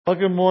Well,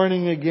 good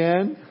morning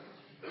again.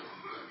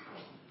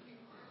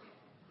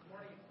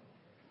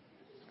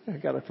 I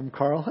got it from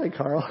Carl. Hi,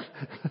 Carl.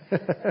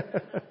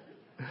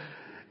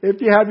 If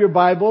you have your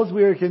Bibles,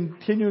 we are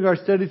continuing our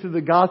study through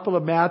the Gospel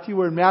of Matthew.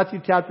 We're in Matthew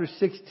chapter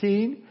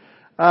 16.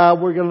 We're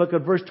going to look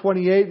at verse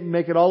 28 and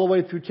make it all the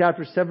way through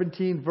chapter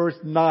 17, verse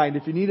 9.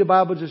 If you need a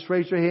Bible, just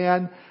raise your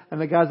hand and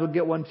the guys will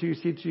get one to your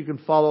seat so you can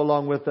follow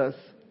along with us.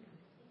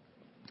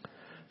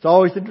 It's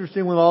always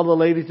interesting when all the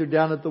ladies are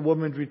down at the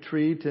women's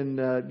retreat, and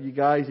you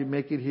guys, you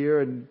make it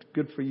here, and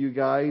good for you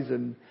guys.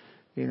 And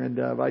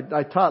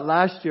I taught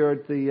last year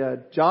at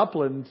the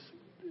Joplin's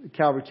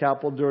Calvary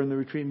Chapel during the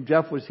retreat, and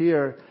Jeff was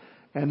here,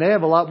 and they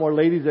have a lot more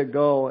ladies that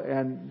go,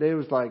 and there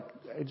was like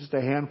just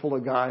a handful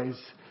of guys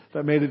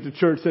that made it to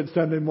church that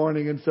Sunday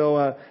morning. And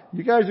so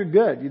you guys are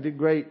good. You did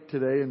great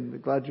today,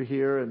 and glad you're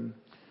here. And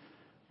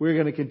we're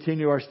going to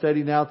continue our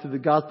study now through the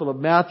Gospel of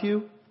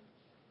Matthew.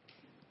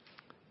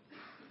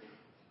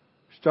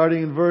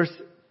 Starting in verse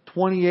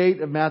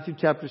 28 of Matthew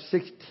chapter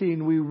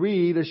 16, we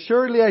read,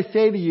 "Assuredly I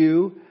say to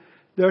you,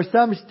 there are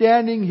some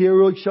standing here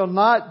who shall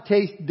not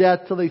taste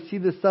death till they see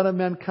the Son of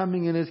Man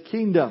coming in His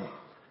kingdom."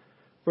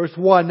 Verse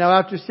 1, "Now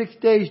after 6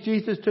 days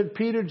Jesus took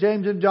Peter,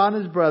 James, and John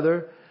his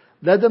brother,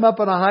 led them up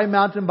on a high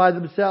mountain by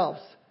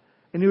themselves.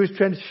 And He was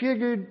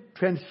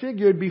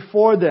transfigured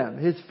before them.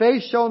 His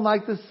face shone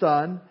like the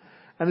sun,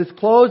 and His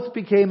clothes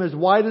became as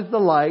white as the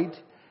light.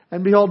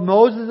 And behold,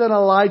 Moses and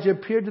Elijah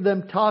appeared to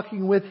them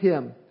talking with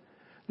Him.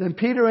 Then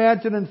Peter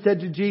answered and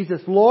said to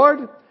Jesus,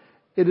 'Lord,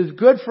 it is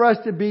good for us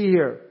to be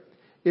here.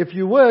 If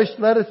you wish,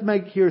 let us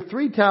make here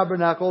 3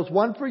 tabernacles,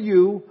 one for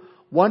you,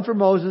 one for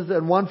Moses,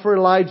 and one for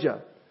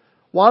Elijah.'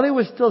 While He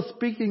was still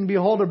speaking,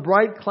 behold, a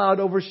bright cloud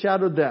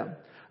overshadowed them.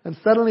 And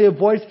suddenly a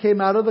voice came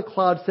out of the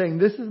cloud saying,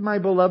 'This is my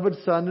beloved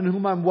Son, in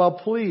whom I am well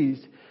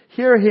pleased.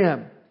 Hear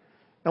Him.'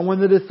 And when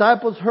the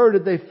disciples heard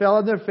it, they fell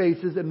on their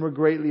faces and were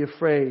greatly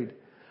afraid.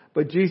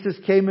 But Jesus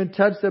came and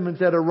touched them and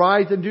said,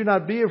 'Arise and do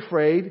not be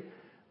afraid.'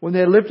 When they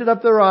had lifted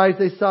up their eyes,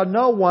 they saw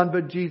no one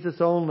but Jesus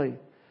only.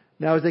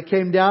 Now as they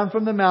came down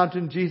from the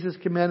mountain, Jesus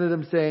commanded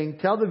them, saying,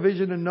 'Tell the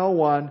vision to no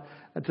one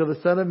until the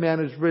Son of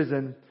Man is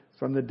risen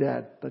from the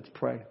dead.'" Let's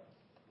pray.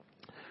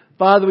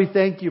 Father, we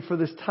thank You for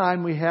this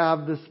time we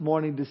have this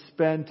morning to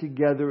spend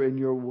together in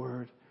Your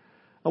Word.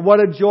 And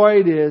what a joy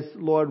it is,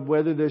 Lord,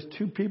 whether there's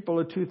 2 people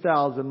or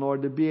 2,000,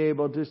 Lord, to be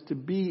able just to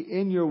be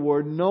in Your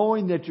Word,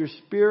 knowing that Your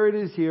Spirit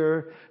is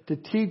here to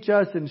teach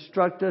us,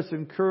 instruct us,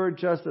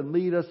 encourage us, and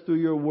lead us through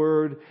Your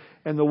Word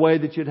and the way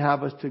that You'd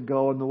have us to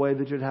go and the way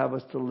that You'd have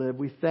us to live.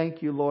 We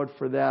thank You, Lord,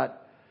 for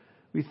that.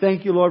 We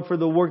thank You, Lord, for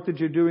the work that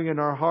You're doing in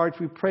our hearts.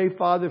 We pray,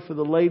 Father, for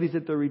the ladies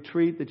at the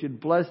retreat, that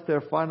You'd bless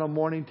their final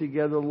morning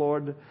together,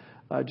 Lord.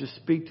 Just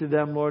speak to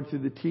them, Lord, through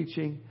the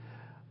teaching.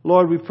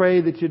 Lord, we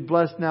pray that You'd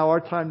bless now our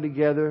time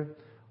together.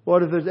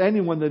 Lord, if there's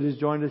anyone that has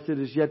joined us that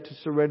is yet to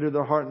surrender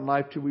their heart and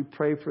life to, we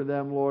pray for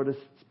them, Lord,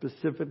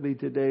 specifically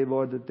today,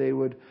 Lord, that they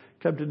would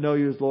come to know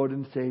You as Lord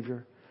and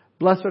Savior.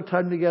 Bless our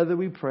time together,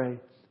 we pray.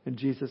 In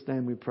Jesus'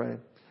 name we pray.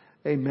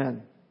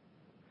 Amen.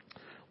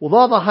 With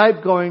all the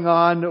hype going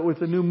on with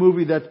the new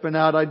movie that's been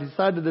out, I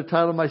decided to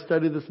title my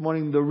study this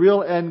morning, "The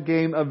Real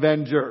Endgame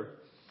Avenger."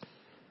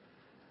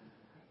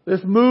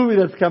 This movie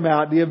that's come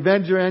out, The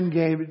Avenger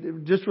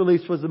Endgame, just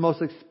released, was the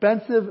most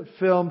expensive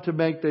film to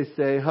make, they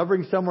say,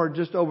 hovering somewhere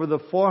just over the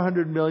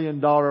 $400 million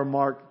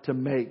mark to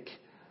make.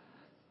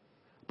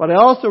 But I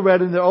also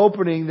read in the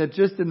opening that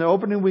just in the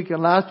opening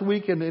weekend, last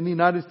weekend in the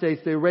United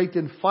States, they raked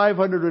in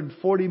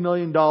 $540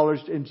 million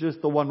in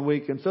just the one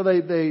weekend. So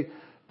they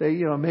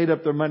made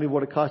up their money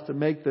what it cost to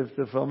make the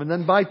film. And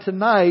then by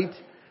tonight,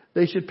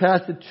 they should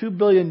pass the $2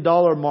 billion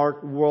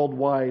mark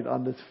worldwide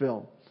on this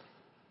film.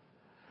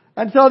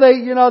 And so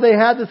they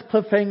had this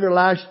cliffhanger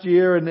last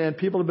year, and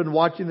people have been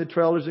watching the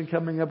trailers and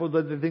coming up with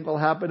what they think will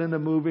happen in the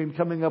movie and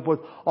coming up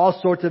with all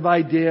sorts of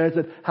ideas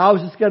and how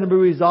is this going to be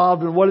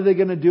resolved and what are they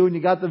going to do? And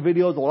you got the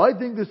videos, well, I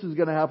think this is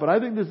going to happen. I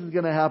think this is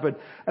going to happen.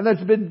 And there's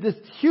been this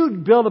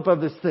huge buildup of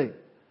this thing.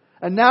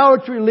 And now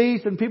it's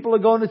released and people are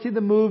going to see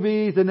the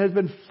movies, and there's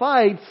been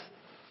fights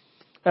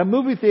at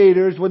movie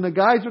theaters when the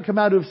guys would come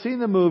out who have seen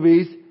the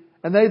movies,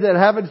 and they that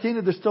haven't seen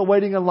it, they're still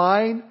waiting in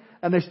line.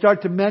 And they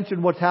start to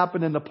mention what's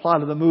happened in the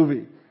plot of the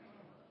movie.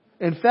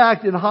 In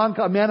fact, in Hong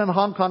Kong, a man in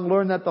Hong Kong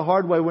learned that the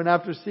hard way when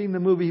after seeing the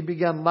movie, he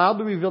began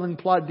loudly revealing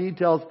plot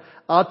details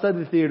outside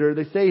the theater.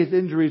 They say his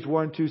injuries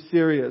weren't too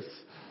serious.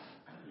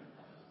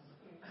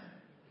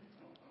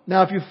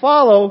 Now, if you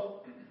follow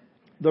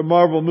the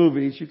Marvel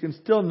movies, you can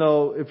still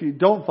know, if you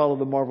don't follow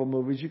the Marvel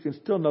movies, you can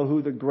still know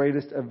who the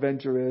greatest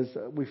Avenger is.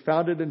 We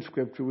found it in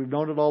Scripture. We've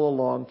known it all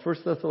along. 1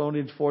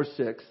 Thessalonians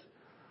 4:6.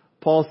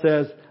 Paul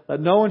says that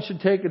no one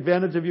should take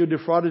advantage of you,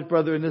 defraud his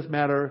brother in this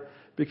matter,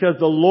 because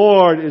the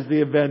Lord is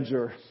the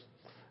avenger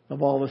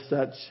of all of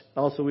such.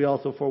 We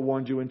also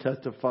forewarned you and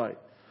testified.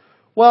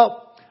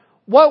 Well,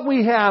 what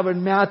we have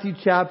in Matthew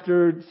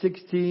chapter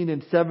 16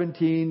 and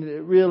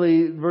 17,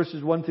 really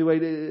verses 1 through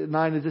 8 and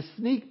 9, is a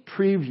sneak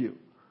preview.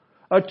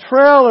 A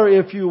trailer,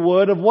 if you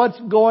would, of what's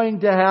going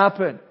to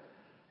happen.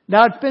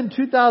 Now, it's been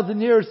 2,000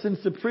 years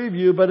since the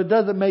preview, but it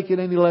doesn't make it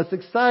any less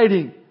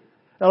exciting.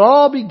 It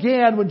all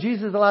began when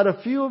Jesus allowed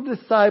a few of the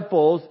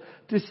disciples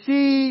to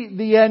see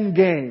the end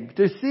game,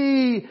 to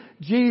see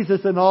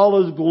Jesus in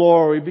all His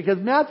glory. Because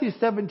Matthew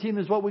 17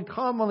 is what we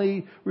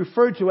commonly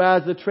refer to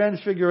as the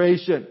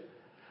Transfiguration.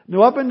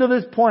 Now, up until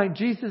this point,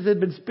 Jesus had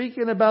been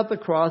speaking about the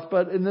cross,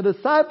 but in the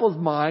disciples'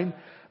 mind,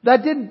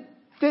 that didn't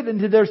fit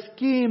into their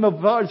scheme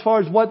of as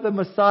far as what the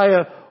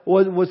Messiah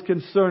was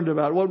concerned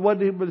about, what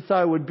the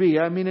Messiah would be.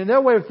 I mean, in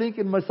their way of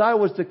thinking, Messiah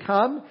was to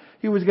come.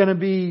 He was going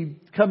to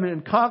come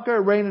and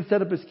conquer, reign, and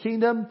set up His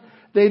kingdom.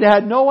 They'd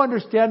had no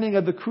understanding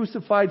of the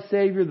crucified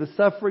Savior, the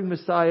suffering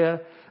Messiah.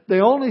 They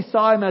only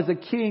saw Him as a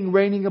king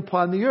reigning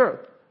upon the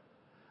earth.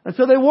 And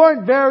so they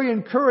weren't very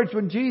encouraged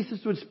when Jesus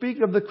would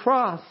speak of the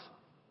cross.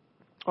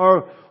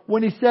 Or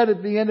when He said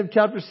at the end of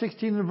chapter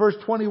 16 and verse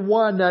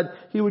 21 that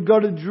He would go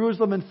to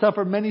Jerusalem and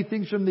suffer many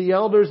things from the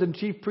elders and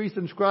chief priests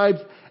and scribes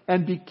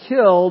and be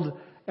killed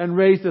and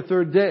raised the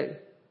third day.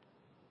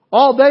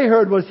 All they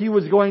heard was He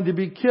was going to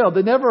be killed.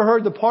 They never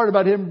heard the part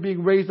about Him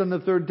being raised on the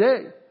third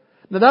day.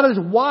 Now that is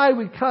why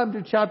we come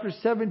to chapter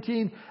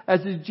 17 as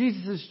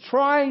Jesus is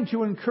trying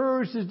to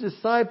encourage His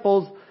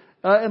disciples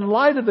in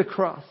light of the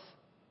cross.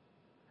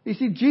 You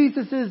see,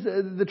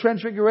 the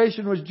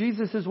Transfiguration was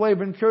Jesus' way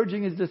of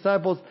encouraging His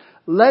disciples,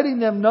 letting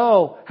them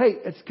know, hey,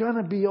 it's going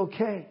to be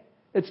okay.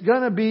 It's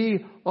going to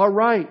be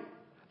alright.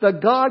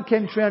 That God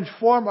can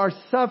transform our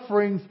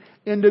sufferings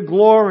into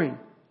glory.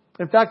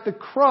 In fact, the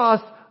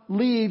cross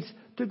leads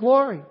to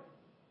glory.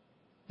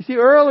 You see,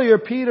 earlier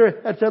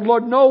Peter had said,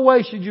 Lord, no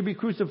way should You be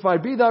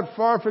crucified. Be Thou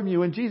far from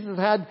You. And Jesus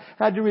had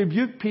to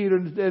rebuke Peter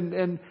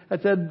and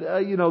had said,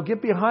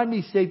 get behind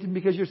me, Satan,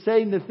 because you're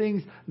saying the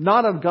things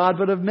not of God,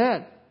 but of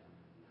men.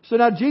 So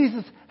now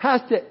Jesus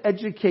has to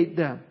educate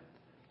them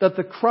that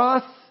the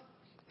cross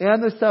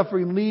and the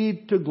suffering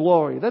lead to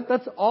glory.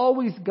 That's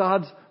always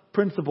God's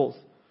principles.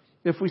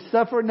 If we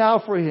suffer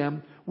now for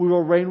Him, we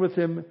will reign with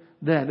Him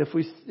then.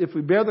 If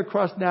we bear the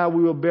cross now,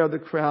 we will bear the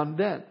crown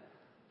then.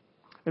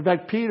 In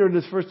fact, Peter in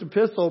his first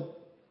epistle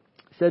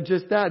said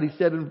just that. He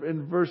said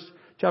in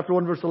chapter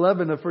 1 verse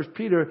 11 of 1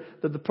 Peter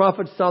that the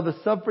prophets saw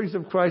the sufferings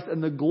of Christ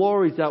and the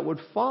glories that would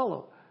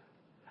follow.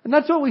 And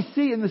that's what we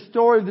see in the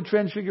story of the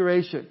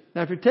Transfiguration.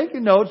 Now if you're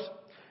taking notes,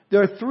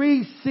 there are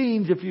three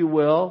scenes, if you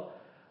will,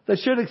 that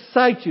should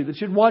excite you, that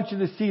should want you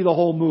to see the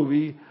whole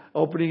movie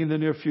opening in the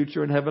near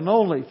future in heaven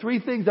only. Three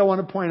things I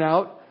want to point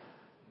out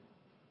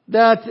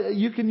that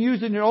you can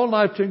use in your own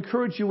life to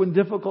encourage you when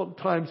difficult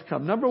times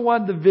come. Number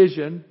one, the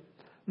vision.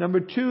 Number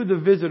two, the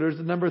visitors.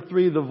 And number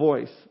three, the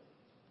voice.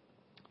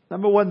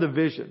 Number one, the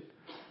vision.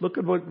 Look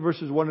at what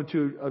verses 1 and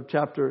 2 of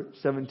chapter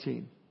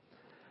 17.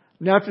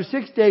 Now after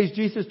 6 days,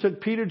 Jesus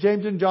took Peter,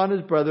 James, and John,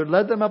 His brother,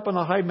 led them up on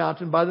a high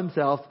mountain by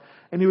themselves,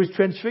 and He was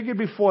transfigured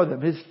before them.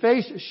 His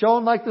face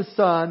shone like the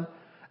sun,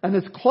 and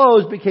His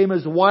clothes became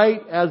as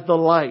white as the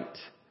light.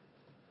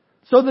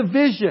 So the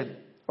vision,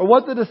 or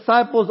what the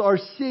disciples are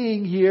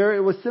seeing here,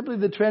 it was simply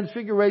the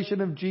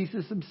transfiguration of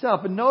Jesus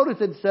Himself. And notice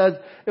it says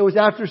it was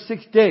after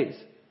 6 days.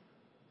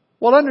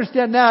 Well, to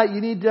understand that,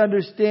 you need to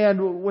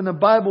understand when the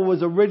Bible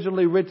was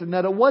originally written,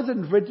 that it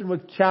wasn't written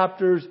with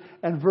chapters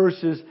and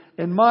verses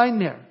in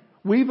mind there.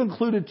 We've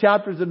included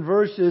chapters and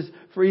verses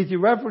for easy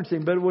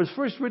referencing, but it was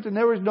first written,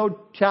 there was no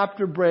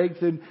chapter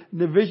breaks and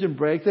division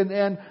breaks.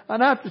 And I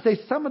have to say,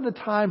 some of the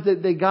times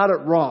that they got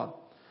it wrong.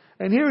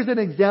 And here's an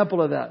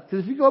example of that.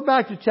 Because if you go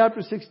back to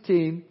chapter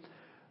 16,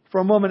 for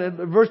a moment,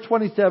 in verse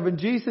 27,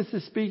 Jesus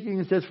is speaking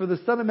and says, for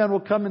the Son of Man will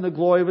come in the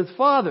glory of His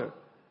Father.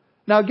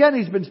 Now again,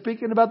 He's been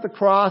speaking about the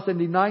cross and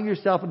denying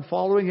yourself and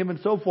following Him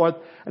and so forth.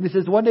 And He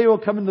says, one day He will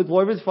come in the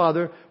glory of His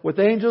Father with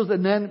angels,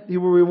 and then He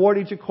will reward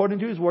each according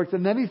to his works.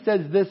 And then He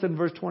says this in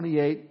verse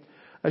 28,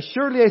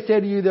 assuredly I say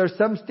to you, there are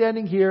some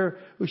standing here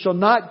who shall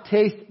not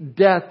taste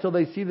death till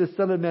they see the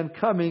Son of Man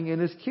coming in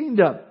His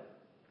kingdom.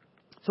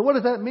 So what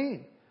does that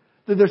mean?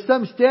 That there's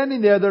some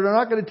standing there that are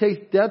not going to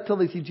taste death till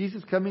they see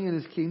Jesus coming in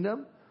His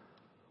kingdom?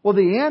 Well,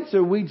 the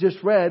answer we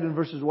just read in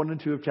verses 1 and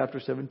 2 of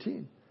chapter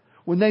 17.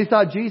 When they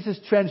saw Jesus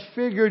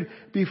transfigured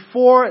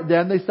before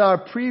them, they saw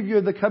a preview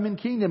of the coming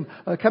kingdom,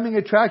 a coming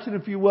attraction,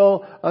 if you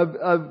will,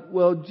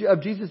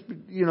 of Jesus,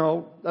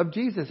 of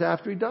Jesus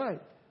after He died.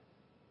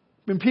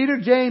 When Peter,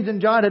 James, and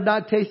John had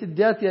not tasted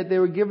death yet, they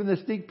were given the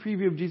sneak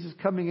preview of Jesus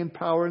coming in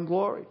power and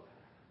glory.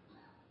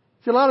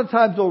 See, a lot of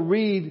times they'll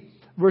read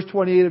verse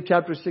 28 of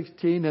chapter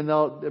 16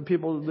 and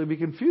people will be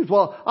confused.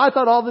 Well, I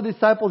thought all the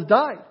disciples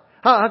died.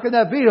 How can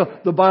that be?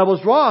 The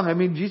Bible's wrong. I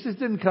mean, Jesus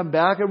didn't come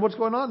back, and what's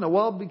going on now?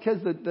 Well,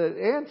 because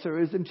the answer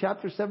is in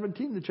chapter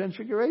 17, the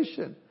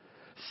Transfiguration.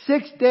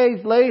 6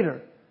 days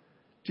later,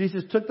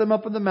 Jesus took them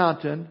up on the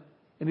mountain,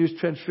 and He was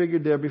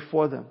transfigured there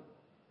before them.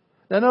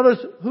 Now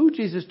notice who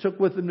Jesus took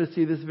with Him to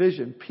see this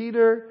vision.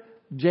 Peter,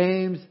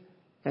 James,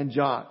 and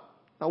John.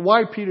 Now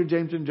why Peter,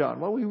 James, and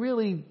John? Well, we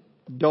really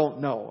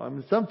don't know. I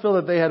mean, some feel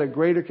that they had a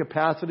greater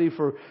capacity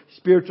for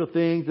spiritual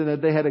things and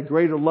that they had a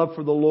greater love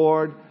for the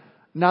Lord.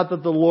 Not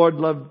that the Lord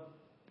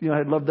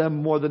had loved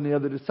them more than the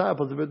other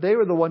disciples, but they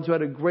were the ones who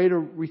had a greater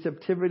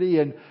receptivity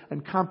and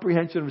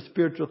comprehension of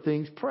spiritual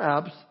things.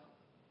 Perhaps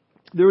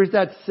there is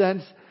that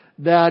sense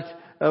that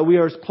we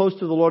are as close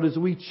to the Lord as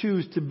we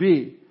choose to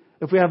be.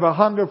 If we have a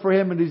hunger for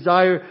Him and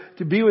desire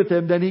to be with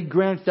Him, then He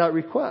grants that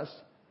request.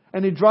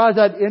 And He draws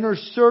that inner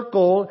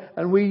circle,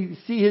 and we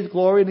see His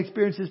glory and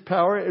experience His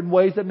power in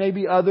ways that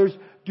maybe others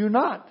do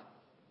not.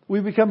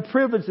 We become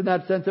privileged in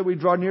that sense that we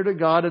draw near to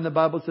God, and the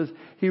Bible says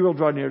He will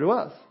draw near to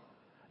us.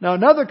 Now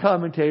another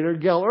commentator,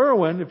 Gail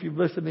Irwin, if you've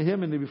listened to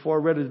him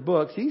before, read his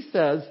books, he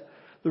says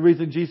the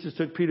reason Jesus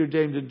took Peter,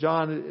 James, and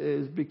John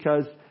is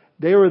because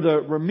they were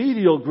the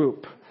remedial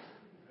group.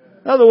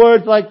 In other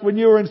words, like when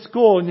you were in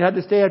school and you had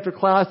to stay after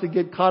class and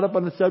get caught up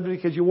on the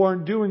subject because you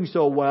weren't doing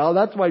so well.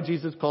 That's why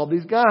Jesus called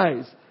these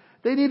guys.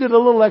 They needed a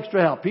little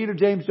extra help. Peter,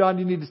 James, John,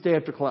 you need to stay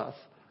after class.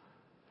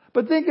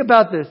 But think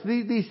about this.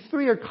 These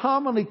three are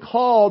commonly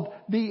called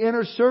the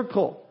inner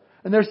circle.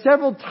 And there are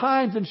several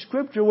times in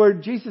Scripture where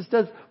Jesus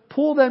does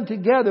pull them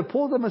together,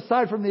 pull them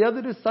aside from the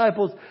other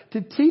disciples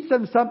to teach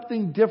them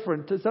something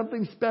different, to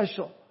something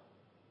special.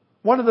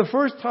 One of the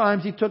first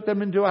times He took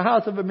them into a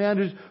house of a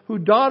man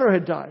whose daughter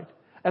had died.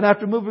 And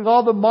after moving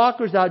all the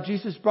mockers out,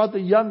 Jesus brought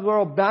the young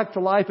girl back to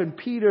life, and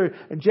Peter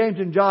and James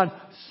and John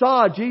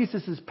saw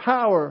Jesus'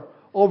 power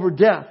over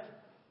death.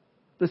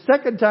 The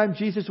second time,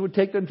 Jesus would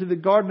take them to the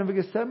Garden of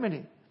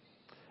Gethsemane.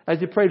 As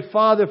He prayed,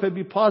 Father, if it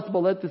be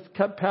possible, let this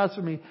cup pass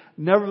from me.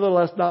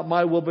 Nevertheless, not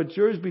my will, but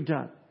yours be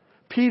done.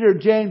 Peter,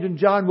 James, and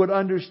John would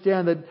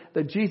understand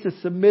that Jesus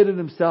submitted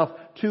Himself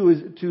to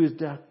his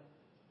death.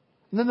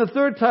 And then the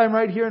third time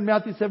right here in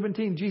Matthew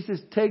 17, Jesus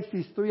takes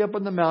these three up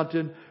on the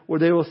mountain where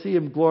they will see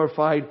Him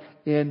glorified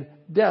in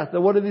death. Now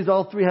what do these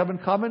all three have in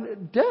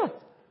common? Death.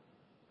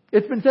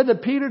 It's been said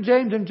that Peter,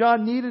 James, and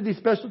John needed these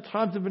special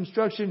times of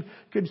instruction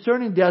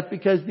concerning death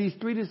because these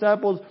three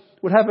disciples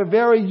would have a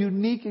very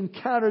unique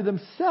encounter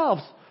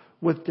themselves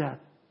with death.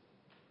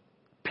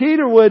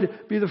 Peter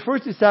would be the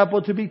first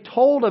disciple to be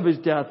told of his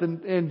death.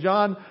 In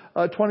John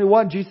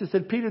 21, Jesus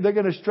said, Peter, they're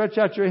going to stretch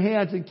out your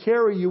hands and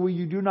carry you where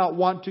you do not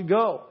want to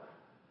go.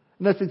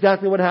 And that's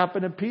exactly what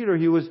happened to Peter.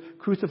 He was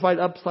crucified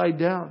upside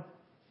down.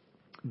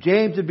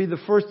 James would be the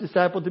first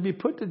disciple to be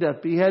put to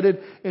death, beheaded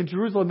in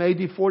Jerusalem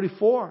AD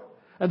 44.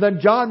 And then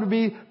John would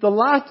be the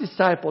last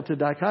disciple to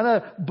die. Kind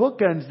of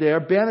bookends there.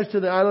 Banished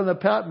to the island of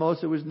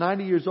Patmos. It was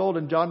 90 years old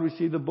and John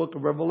received the book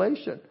of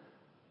Revelation.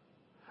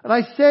 And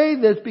I say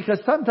this because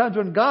sometimes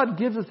when God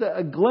gives us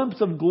a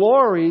glimpse of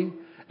glory,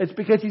 it's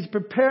because He's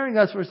preparing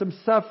us for some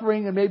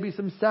suffering and maybe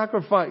some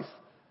sacrifice.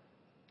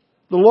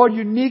 The Lord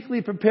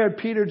uniquely prepared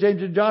Peter,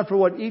 James, and John for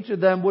what each of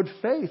them would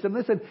face. And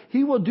listen,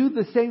 He will do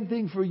the same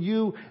thing for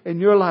you in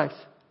your life.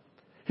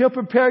 He'll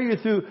prepare you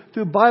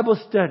through Bible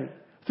study,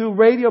 through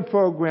radio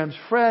programs,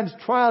 friends,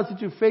 trials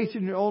that you face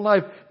in your own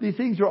life. These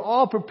things will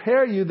all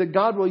prepare you that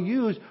God will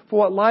use for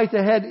what lies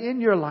ahead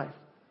in your life.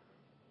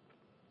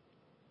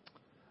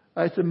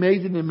 It's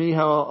amazing to me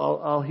how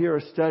I'll hear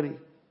a study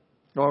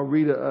or I'll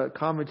read a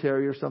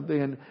commentary or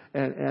something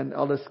and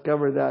I'll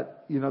discover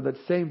that, that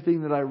same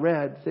thing that I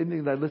read, same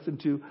thing that I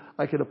listened to,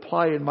 I could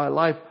apply in my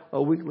life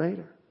a week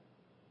later.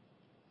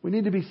 We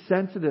need to be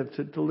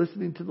sensitive to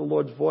listening to the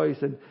Lord's voice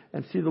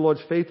and see the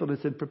Lord's faithfulness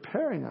in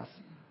preparing us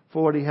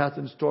for what He has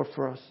in store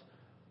for us.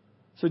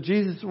 So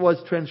Jesus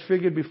was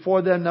transfigured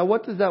before them. Now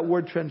what does that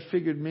word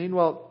transfigured mean?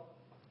 Well,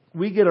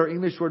 we get our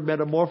English word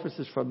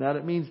metamorphosis from that.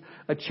 It means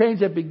a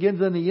change that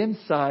begins on the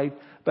inside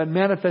but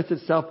manifests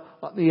itself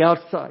on the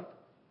outside.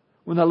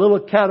 When that little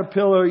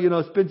caterpillar,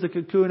 spins a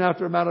cocoon,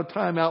 after a amount of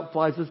time, out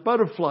flies this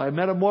butterfly.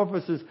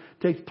 Metamorphosis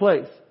takes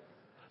place.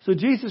 So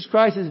Jesus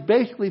Christ is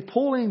basically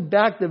pulling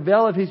back the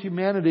veil of His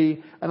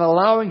humanity and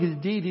allowing His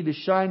deity to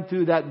shine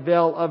through that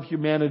veil of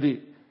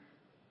humanity.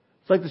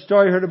 It's like the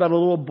story I heard about a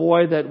little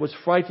boy that was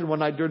frightened one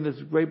night during this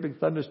great big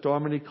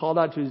thunderstorm, and he called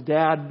out to his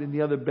dad in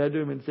the other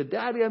bedroom and said,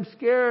 Daddy, I'm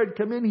scared.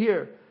 Come in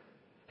here.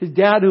 His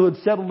dad, who had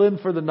settled in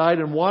for the night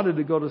and wanted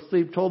to go to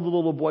sleep, told the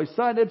little boy,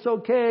 son, it's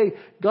okay.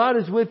 God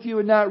is with you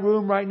in that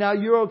room right now.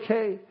 You're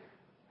okay.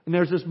 And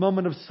there's this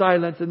moment of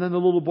silence, and then the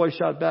little boy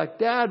shot back,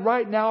 Dad,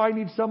 right now I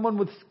need someone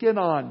with skin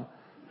on.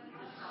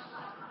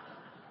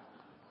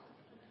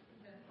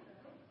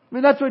 I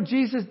mean, that's what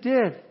Jesus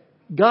did.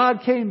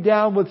 God came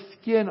down with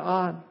skin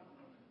on.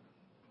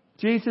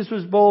 Jesus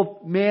was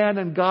both man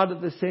and God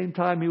at the same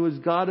time. He was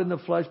God in the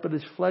flesh, but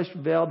His flesh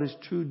veiled His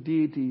true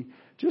deity.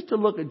 Just to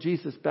look at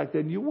Jesus back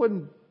then, you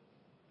wouldn't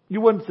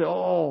say,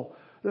 oh,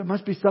 there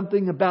must be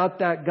something about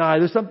that guy.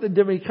 There's something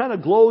different. He kind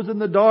of glows in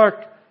the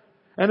dark.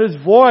 And His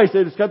voice,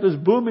 it's got this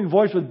booming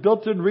voice with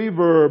built-in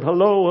reverb.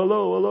 Hello,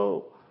 hello,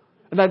 hello.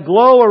 And that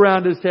glow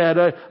around His head.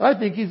 I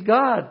think He's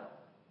God.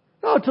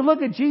 No, to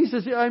look at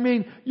Jesus,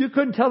 you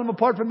couldn't tell Him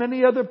apart from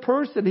any other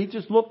person. He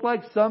just looked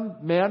like some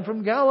man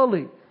from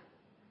Galilee.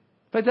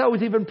 In fact, that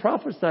was even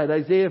prophesied.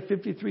 Isaiah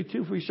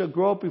 53:2, for He shall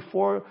grow up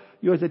before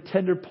you as a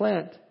tender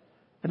plant.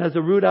 And as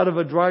a root out of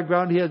a dry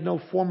ground, He has no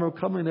form or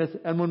comeliness.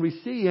 And when we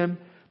see Him,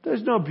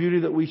 there's no beauty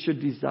that we should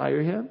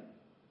desire Him.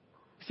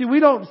 See, we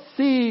don't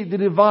see the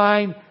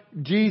divine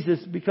Jesus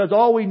because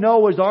all we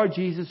know is our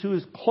Jesus who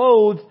is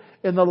clothed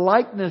in the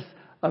likeness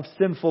of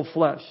sinful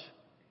flesh.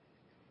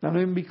 Now,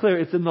 let me be clear.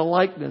 It's in the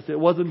likeness. It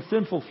wasn't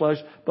sinful flesh,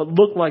 but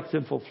looked like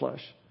sinful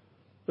flesh.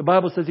 The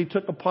Bible says He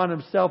took upon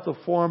Himself the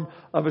form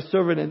of a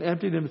servant and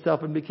emptied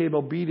Himself and became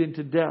obedient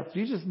to death.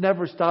 Jesus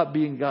never stopped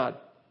being God.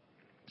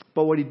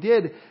 But what He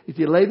did is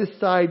He laid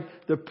aside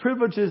the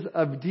privileges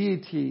of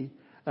deity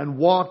and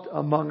walked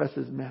among us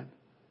as men.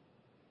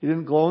 He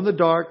didn't glow in the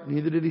dark,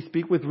 neither did He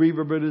speak with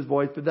reverb in His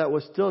voice, but that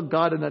was still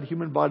God in that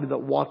human body that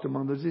walked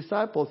among those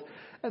disciples.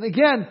 And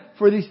again,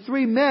 for these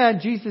three men,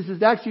 Jesus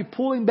is actually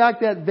pulling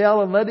back that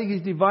veil and letting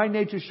His divine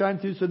nature shine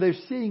through so they're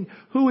seeing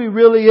who He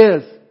really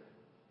is.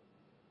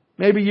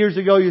 Maybe years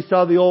ago you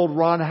saw the old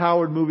Ron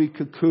Howard movie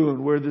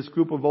Cocoon, where this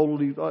group of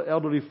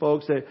elderly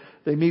folks,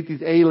 they meet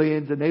these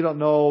aliens and they don't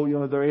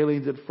know, they're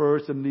aliens at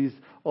first, and these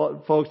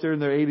folks, they're in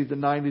their 80s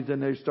and 90s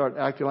and they start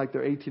acting like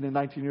they're 18 and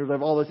 19 years old,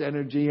 have all this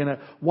energy, and at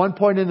one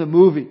point in the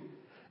movie,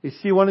 you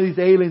see one of these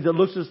aliens that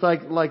looks just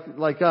like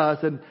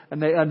us, and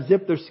they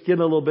unzip their skin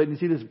a little bit, and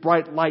you see this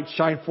bright light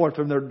shine forth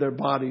from their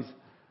bodies.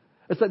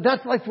 It's like,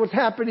 that's like what's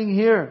happening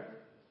here.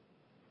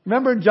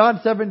 Remember in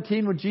John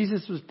 17 when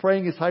Jesus was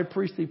praying His high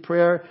priestly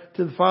prayer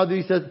to the Father,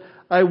 He says,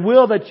 I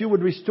will that you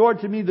would restore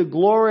to me the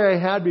glory I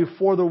had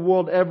before the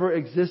world ever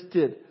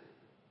existed.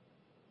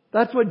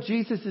 That's what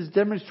Jesus is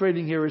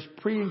demonstrating here, His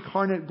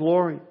pre-incarnate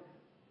glory.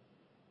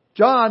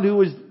 John, who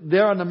was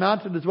there on the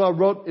mountain as well,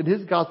 wrote in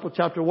his Gospel,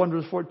 chapter 1,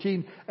 verse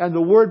 14, and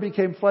the Word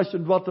became flesh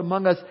and dwelt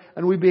among us,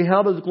 and we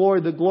beheld His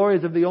glory. The glory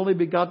is of the only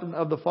begotten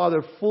of the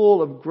Father,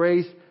 full of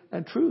grace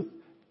and truth.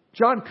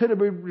 John could have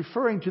been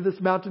referring to this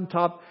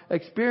mountaintop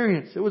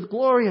experience. It was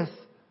glorious.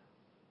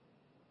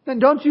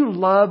 And don't you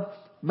love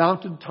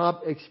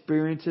mountaintop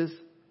experiences?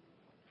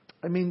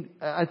 I mean,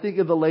 I think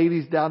of the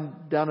ladies down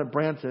at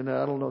Branson.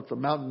 I don't know if it's a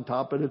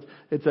mountaintop, but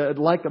it's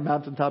like a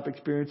mountaintop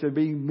experience. They're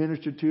being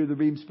ministered to, they're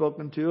being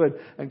spoken to,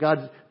 and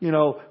God's,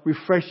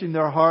 refreshing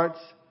their hearts.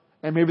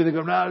 And maybe they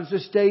go, no, let's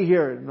just stay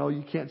here. No,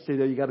 you can't stay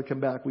there. You got to come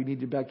back. We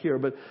need you back here.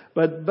 But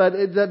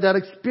that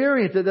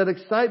experience, that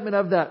excitement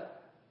of that.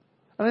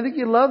 And I think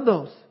you love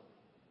those.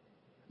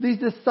 These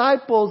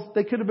disciples,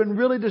 they could have been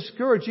really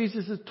discouraged.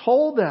 Jesus has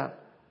told them,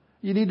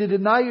 you need to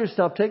deny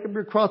yourself, take up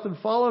your cross and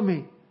follow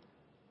me.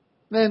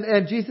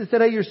 And Jesus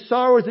said, hey, your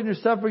sorrows and your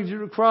sufferings are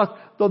the cross,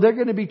 though they're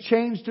going to be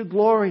changed to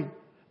glory.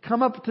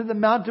 Come up to the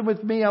mountain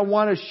with me. I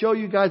want to show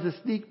you guys a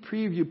sneak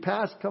preview.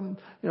 Past and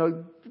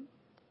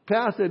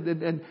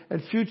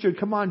future.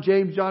 Come on,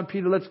 James, John,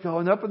 Peter, let's go.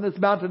 And up on this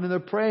mountain, and they're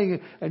praying,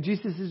 and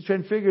Jesus is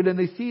transfigured, and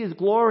they see His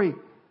glory.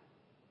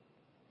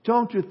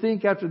 Don't you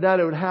think after that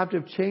it would have to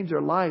have changed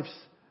their lives?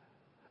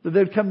 That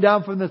they'd come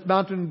down from this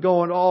mountain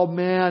going, oh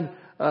man,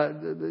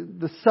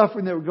 the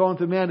suffering that we're going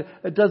through, man,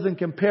 it doesn't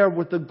compare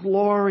with the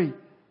glory.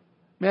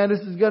 Man, this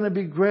is going to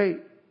be great.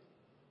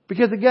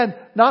 Because again,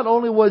 not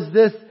only was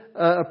this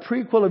a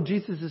prequel of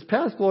Jesus'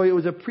 past glory, it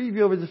was a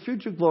preview of His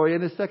future glory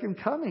and His second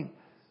coming.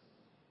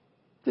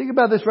 Think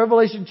about this.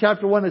 Revelation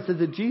chapter 1, it says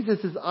that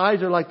Jesus'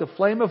 eyes are like the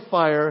flame of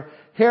fire,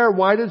 hair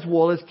white as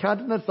wool, His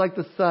countenance like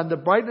the sun, the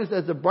brightness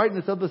as the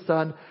brightness of the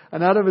sun,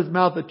 and out of His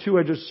mouth a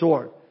two-edged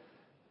sword.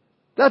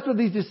 That's what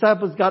these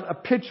disciples got a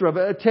picture of,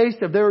 a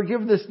taste of. They were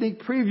given this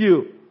sneak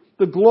preview.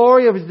 The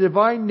glory of His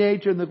divine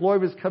nature and the glory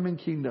of His coming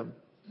kingdom.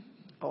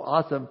 How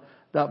awesome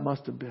that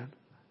must have been.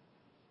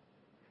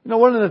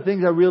 One of the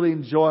things I really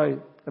enjoy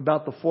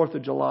about the 4th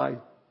of July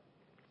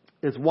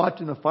is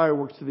watching the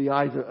fireworks through the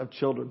eyes of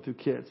children, through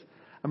kids.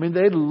 I mean,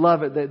 they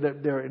love it.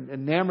 They're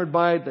enamored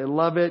by it. They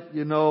love it.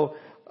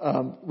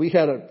 We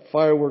had a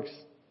fireworks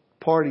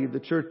party the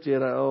church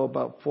did,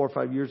 about 4 or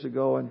 5 years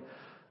ago, and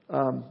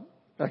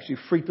actually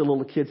freaked the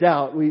little kids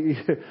out. We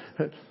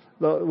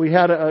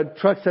had a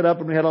truck set up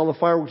and we had all the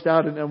fireworks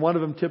out, and one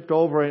of them tipped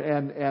over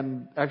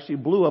and actually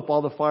blew up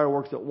all the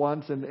fireworks at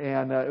once, and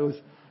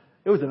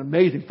it was an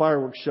amazing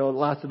fireworks show. It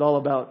lasted all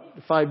about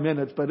 5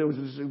 minutes, but it was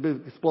just a bit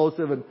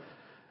explosive. And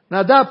now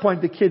at that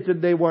point, the kids,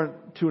 they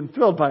weren't too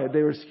thrilled by it.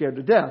 They were scared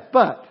to death.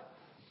 But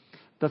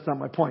that's not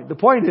my point. The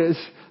point is,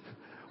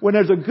 when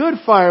there's a good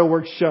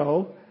fireworks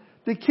show,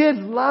 the kids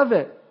love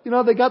it.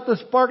 They got the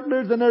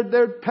sparklers and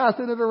they're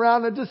passing it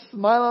around and just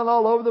smiling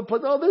all over the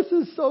place. Oh, this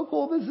is so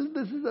cool.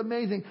 This is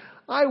amazing.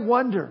 I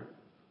wonder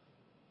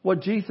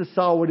what Jesus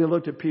saw when He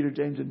looked at Peter,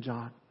 James, and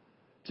John.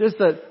 Just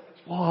that,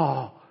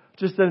 wow.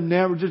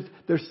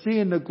 They're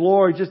seeing the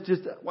glory.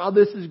 Just wow,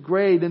 this is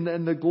great.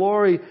 And the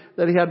glory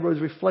that He had was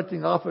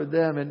reflecting off of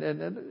them.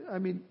 And I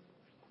mean,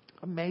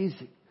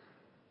 amazing.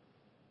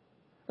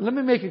 And let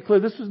me make it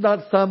clear, this was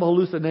not some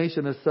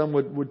hallucination as some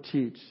would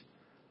teach.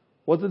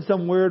 Wasn't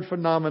some weird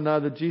phenomena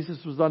that Jesus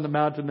was on the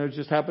mountain. There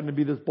just happened to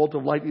be this bolt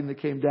of lightning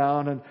that came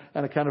down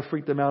and it kind of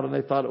freaked them out and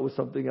they thought it was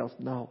something else.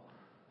 No.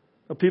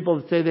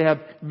 People say they have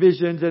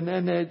visions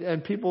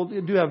and people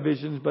do have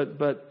visions,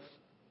 but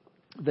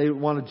they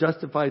want to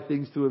justify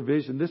things through a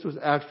vision. This was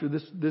actually,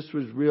 this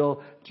was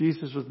real.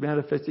 Jesus was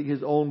manifesting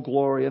His own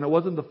glory. And it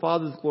wasn't the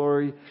Father's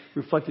glory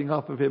reflecting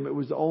off of Him. It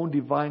was His own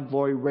divine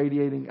glory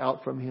radiating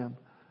out from Him.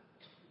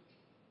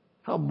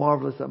 How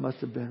marvelous that must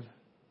have been.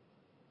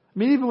 I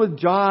mean, even with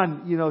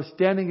John,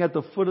 standing at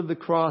the foot of the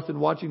cross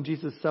and watching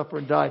Jesus suffer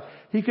and die,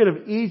 he could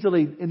have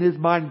easily, in his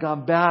mind,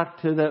 gone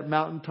back to that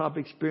mountaintop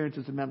experience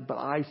and said, but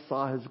I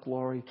saw His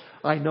glory.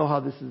 I know how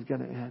this is going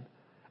to end.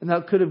 And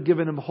that could have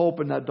given him hope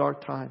in that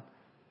dark time.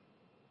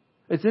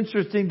 It's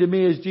interesting to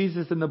me as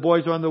Jesus and the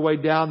boys are on their way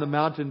down the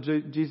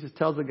mountain, Jesus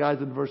tells the guys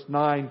in verse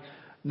 9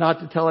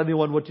 not to tell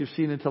anyone what you've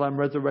seen until I'm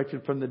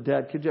resurrected from the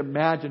dead. Could you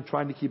imagine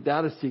trying to keep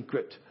that a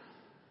secret?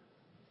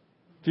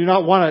 Do you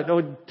not want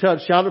to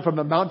shout it from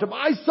the mountaintop,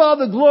 I saw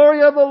the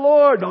glory of the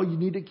Lord? No, you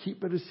need to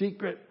keep it a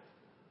secret.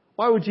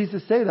 Why would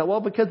Jesus say that? Well,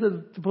 because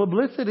of the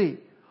publicity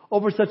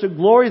over such a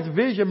glorious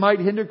vision might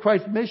hinder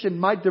Christ's mission,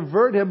 might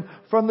divert him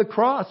from the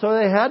cross. So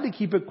they had to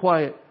keep it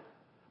quiet.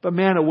 But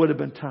man, it would have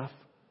been tough.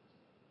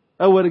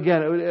 It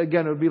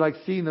would be like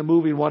seeing the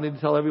movie and wanting to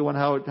tell everyone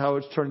how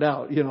it's turned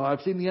out. You know,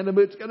 I've seen the end of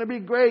it. It's going to be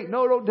great.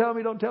 No,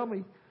 don't tell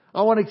me.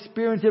 I want to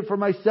experience it for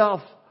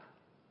myself.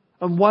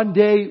 And one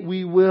day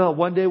we will.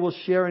 One day we'll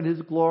share in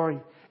His glory.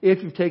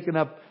 If you've taken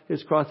up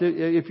His cross,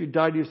 if you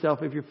died to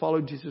yourself, if you're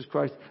following Jesus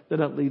Christ, then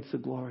that leads to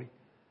glory.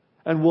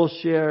 And we'll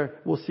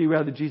see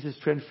rather Jesus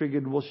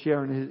transfigured, and we'll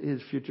share in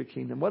His future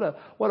kingdom. What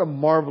a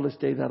marvelous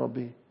day that'll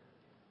be.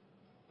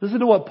 Listen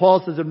to what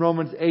Paul says in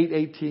Romans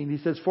 8:18. He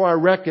says, for I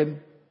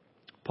reckon,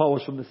 Paul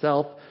was from the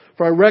south,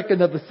 for I reckon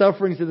that the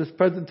sufferings of this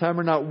present time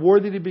are not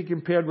worthy to be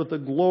compared with the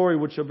glory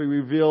which shall be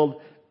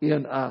revealed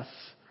in us.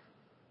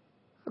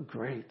 How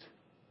great.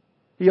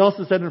 He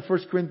also said in 1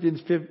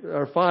 Corinthians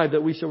 5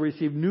 that we shall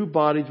receive new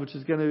bodies, which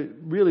is going to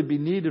really be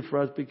needed for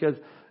us because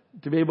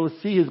to be able to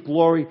see His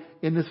glory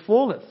in this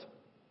fullness.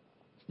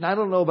 Now, I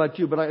don't know about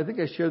you, but I think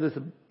I share this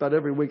about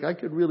every week. I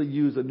could really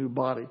use a new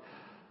body.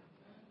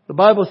 The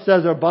Bible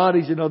says our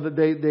bodies,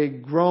 that they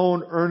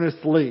groan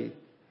earnestly.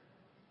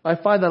 I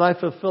find that I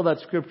fulfill that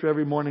scripture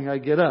every morning I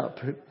get up.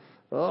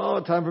 Oh,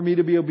 time for me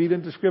to be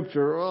obedient to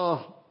Scripture.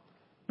 Oh,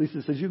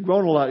 Lisa says, you've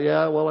grown a lot.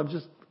 Yeah, well, I'm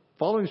just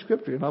following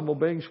Scripture and I'm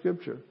obeying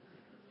Scripture.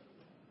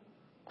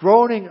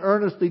 Groaning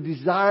earnestly,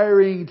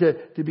 desiring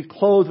to be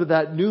clothed with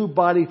that new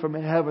body from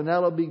heaven.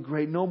 That'll be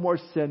great. No more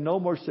sin, no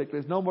more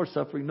sickness, no more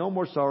suffering, no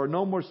more sorrow,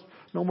 no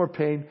more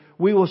pain.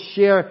 We will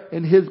share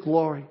in His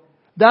glory.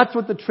 That's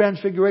what the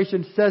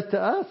Transfiguration says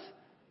to us.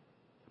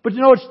 But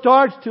it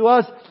starts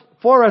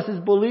for us as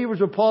believers,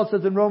 where Paul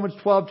says in Romans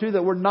 12:2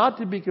 that we're not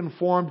to be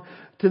conformed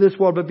to this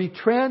world, but be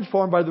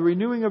transformed by the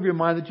renewing of your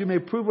mind, that you may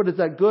prove what is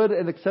that good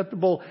and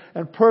acceptable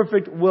and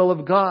perfect will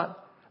of God.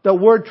 The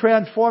word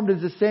transformed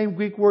is the same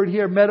Greek word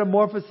here,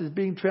 metamorphosis,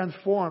 being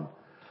transformed.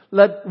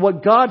 Let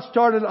what God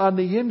started on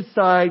the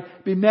inside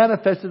be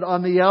manifested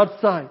on the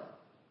outside.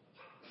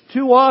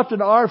 Too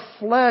often our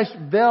flesh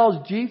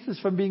veils Jesus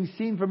from being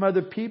seen from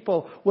other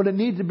people when it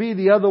needs to be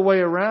the other way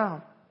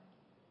around.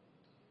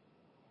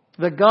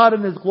 That God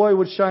in His glory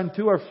would shine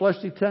through our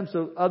fleshly tent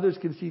so others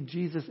can see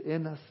Jesus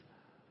in us.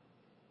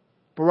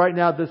 But right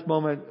now at this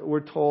moment we're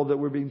told that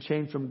we're being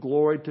changed from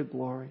glory to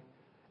glory.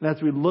 And as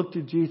we look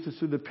to Jesus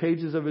through the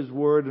pages of His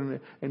Word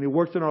and He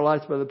works in our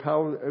lives by the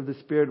power of the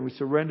Spirit and we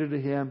surrender to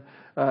Him,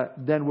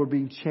 then we're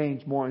being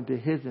changed more into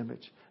His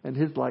image and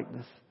His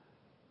likeness.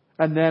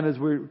 And then as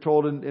we're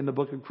told in the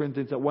book of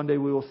Corinthians that one day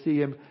we will see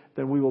Him,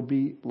 then we will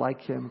be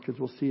like Him because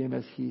we'll see Him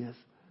as He is.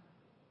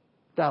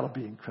 That'll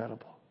be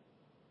incredible.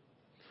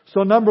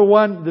 So number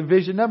one, the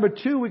vision. Number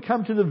two, we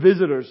come to the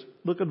visitors.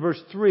 Look at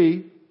verse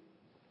 3.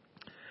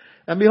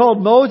 And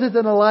behold, Moses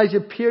and Elijah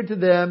appeared to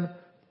them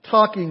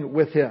talking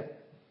with Him.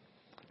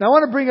 Now I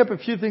want to bring up a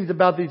few things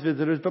about these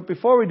visitors, but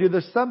before we do,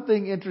 there's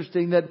something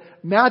interesting that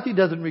Matthew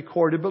doesn't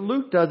record it, but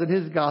Luke does in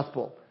his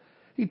gospel.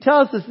 He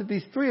tells us that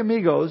these three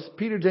amigos,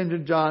 Peter, James,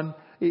 and John,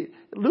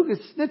 Luke is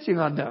snitching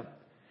on them.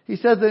 He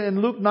says that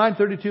in Luke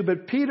 9:32,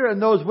 but Peter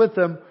and those with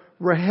him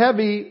were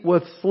heavy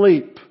with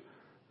sleep.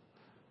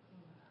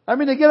 I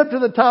mean, they get up to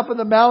the top of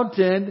the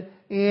mountain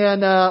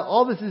and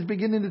all this is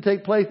beginning to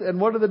take place. And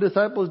what are the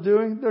disciples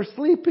doing? They're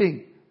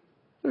sleeping.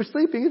 They're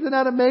sleeping. Isn't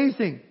that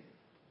amazing?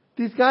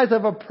 These guys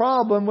have a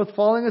problem with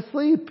falling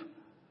asleep.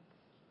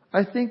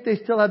 I think they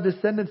still have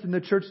descendants in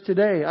the church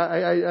today.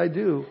 I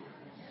do.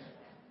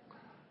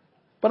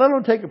 But I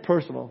don't take it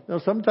personal.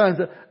 Sometimes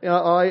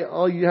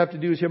all you have to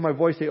do is hear my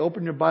voice say,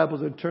 open your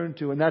Bibles and turn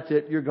to, and that's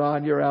it. You're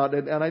gone. You're out.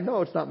 And I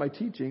know it's not my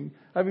teaching.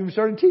 I haven't even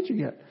started teaching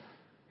yet.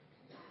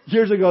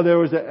 Years ago, there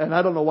was and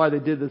I don't know why they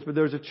did this, but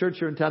there was a church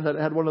here in town that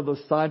had one of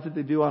those signs that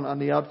they do on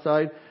the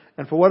outside.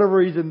 And for whatever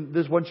reason,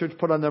 this one church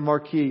put on their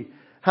marquee,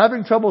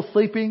 having trouble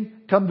sleeping,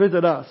 come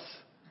visit us.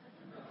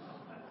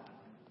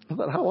 I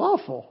thought, how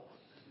awful.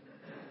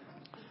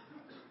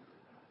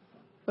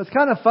 It's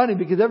kind of funny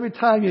because every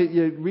time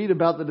you read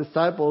about the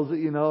disciples,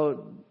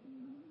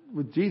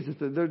 with Jesus,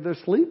 they're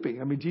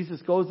sleeping. I mean,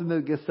 Jesus goes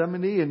into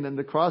Gethsemane and then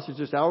the cross is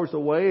just hours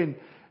away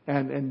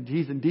and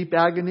he's in deep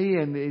agony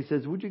and he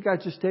says, would you guys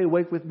just stay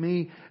awake with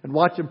me and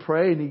watch him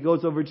pray? And he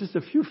goes over just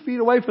a few feet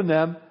away from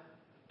them,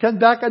 comes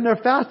back and they're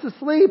fast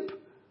asleep.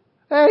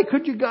 Hey,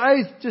 could you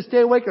guys just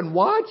stay awake and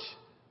watch?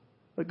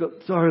 I go,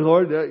 sorry,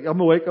 Lord, I'm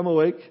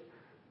awake.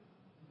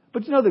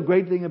 But the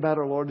great thing about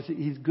our Lord is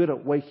He's good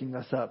at waking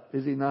us up,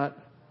 is He not?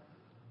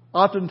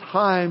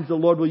 Oftentimes the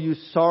Lord will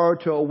use sorrow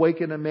to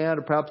awaken a man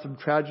or perhaps some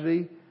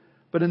tragedy.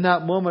 But in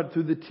that moment,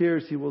 through the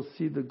tears, he will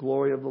see the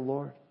glory of the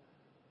Lord.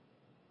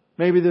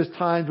 Maybe there's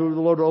times where the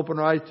Lord will open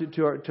our eyes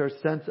to our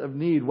sense of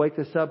need, wake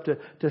us up to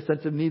a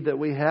sense of need that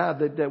we have,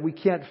 that we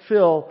can't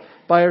fill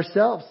by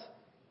ourselves.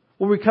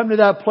 When we come to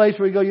that place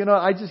where we go,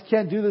 I just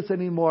can't do this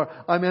anymore.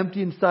 I'm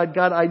empty inside.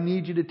 God, I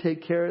need you to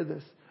take care of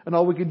this. And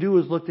all we can do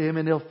is look to Him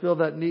and He'll fill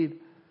that need.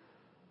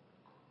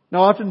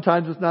 Now,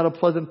 oftentimes it's not a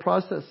pleasant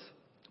process,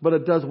 but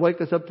it does wake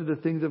us up to the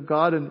things of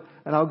God and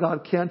how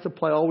God can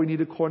supply all we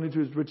need according to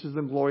His riches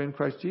and glory in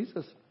Christ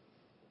Jesus.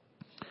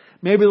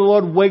 Maybe the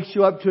Lord wakes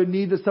you up to a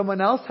need that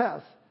someone else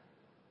has.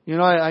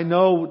 I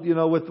know,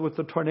 with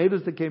the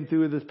tornadoes that came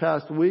through this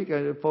past week,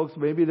 folks,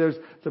 maybe there's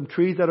some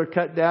trees that are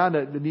cut down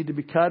that need to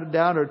be cut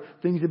down or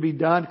things to be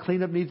done.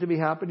 Cleanup needs to be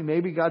happening.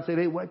 Maybe God said,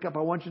 hey, wake up. I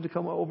want you to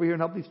come over here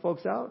and help these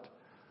folks out.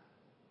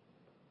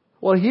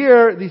 Well,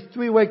 here, these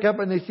three wake up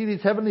and they see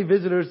these heavenly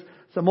visitors,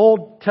 some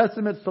Old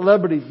Testament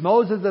celebrities,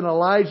 Moses and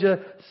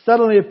Elijah,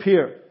 suddenly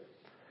appear.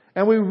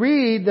 And we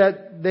read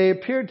that they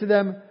appeared to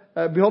them,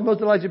 behold, Moses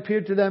and Elijah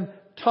appeared to them,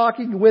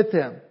 talking with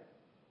Him.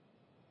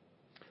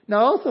 Now,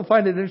 I also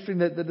find it interesting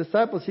that the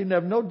disciples seem to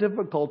have no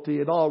difficulty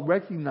at all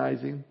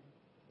recognizing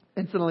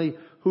instantly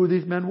who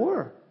these men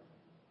were.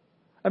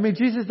 I mean,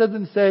 Jesus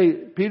doesn't say,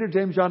 Peter,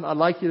 James, John, I'd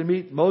like you to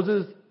meet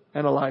Moses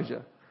and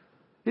Elijah.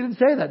 He didn't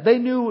say that. They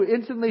knew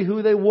instantly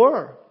who they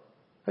were.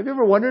 Have you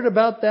ever wondered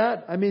about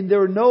that? I mean, there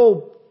were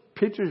no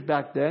pictures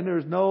back then. There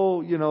was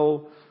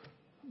no,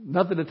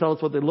 nothing to tell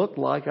us what they looked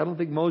like. I don't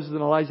think Moses and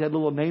Elijah had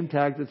little name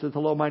tags that says,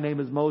 hello, my name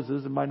is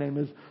Moses and my name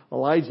is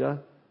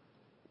Elijah.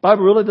 The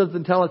Bible really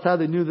doesn't tell us how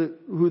they knew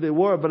who they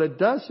were, but it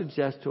does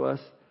suggest to us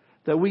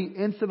that we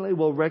instantly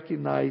will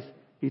recognize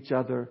each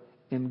other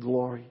in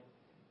glory.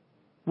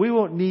 We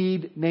won't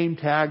need name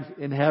tags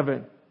in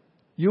heaven.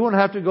 You won't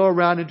have to go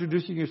around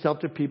introducing yourself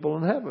to people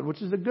in heaven,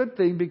 which is a good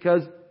thing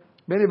because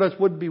many of us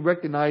wouldn't be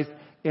recognized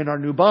in our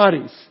new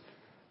bodies.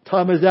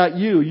 Tom, is that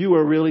you? You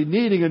are really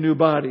needing a new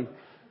body.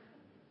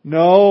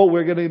 No,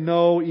 we're going to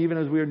know even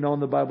as we are known,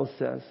 the Bible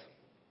says.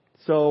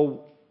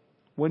 So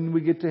when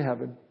we get to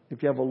heaven,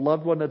 if you have a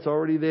loved one that's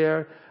already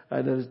there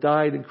and that has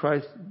died in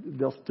Christ,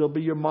 they'll still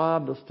be your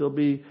mom, they'll still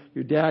be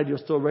your dad, you'll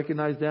still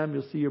recognize them,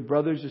 you'll see your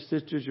brothers, your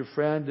sisters, your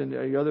friends, and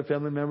your other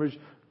family members,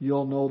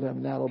 you'll know them,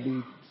 and that'll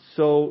be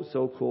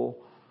so cool.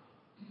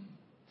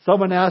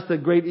 Someone asked the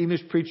great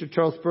English preacher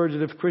Charles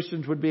Spurgeon if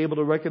Christians would be able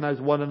to recognize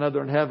one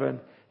another in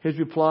heaven. His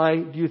reply,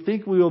 do you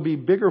think we will be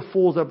bigger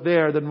fools up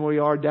there than we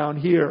are down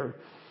here?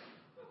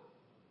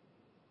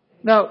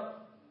 Now,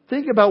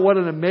 think about what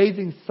an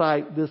amazing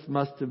sight this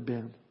must have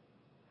been.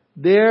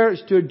 There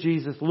stood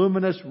Jesus,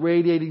 luminous,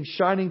 radiating,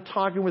 shining,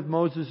 talking with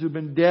Moses, who'd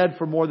been dead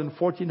for more than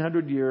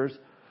 1,400 years.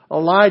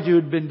 Elijah,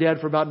 who'd been dead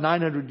for about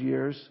 900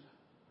 years.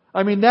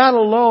 I mean, that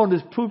alone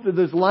is proof that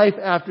there's life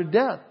after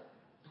death.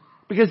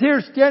 Because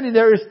here, standing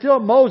there, is still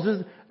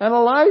Moses and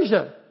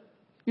Elijah.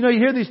 You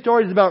hear these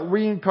stories about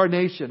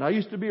reincarnation. I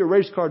used to be a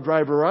race car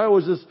driver, or I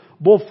was this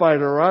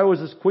bullfighter, or I was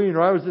this queen,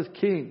 or I was this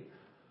king.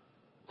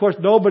 Of course,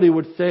 nobody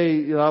would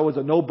say, I was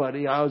a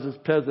nobody, I was this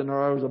peasant,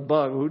 or I was a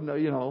bug.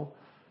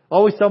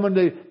 Always someone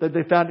that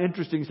they found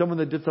interesting, someone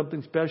that did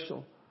something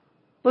special.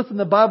 Listen,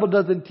 the Bible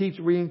doesn't teach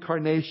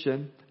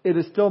reincarnation. It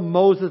is still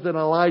Moses and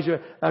Elijah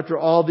after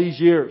all these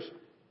years.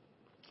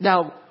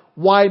 Now,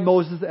 why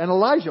Moses and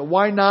Elijah?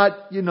 Why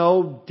not,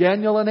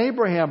 Daniel and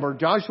Abraham or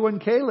Joshua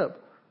and Caleb?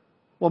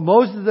 Well,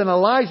 Moses and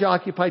Elijah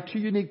occupy two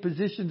unique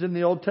positions in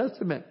the Old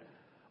Testament.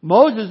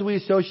 Moses we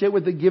associate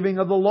with the giving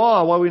of the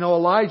law, while we know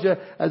Elijah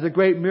as a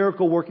great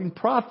miracle working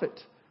prophet.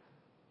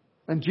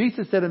 And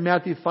Jesus said in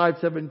Matthew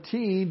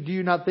 5:17, do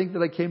you not think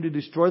that I came to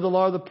destroy the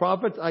law of the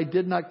prophets? I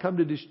did not come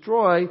to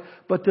destroy,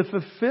 but to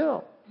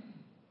fulfill.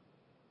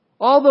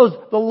 All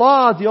the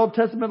laws, the Old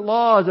Testament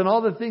laws, and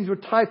all the things were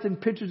types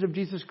and pictures of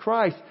Jesus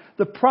Christ.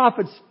 The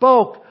prophets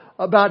spoke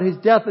about His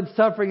death and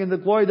suffering and the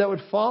glory that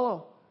would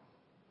follow.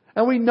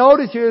 And we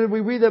notice here that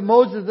we read that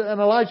Moses and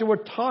Elijah were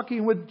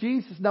talking with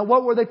Jesus. Now,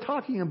 what were they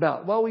talking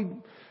about? Well,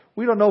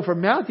 we don't know from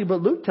Matthew,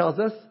 but Luke tells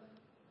us.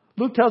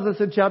 Luke tells us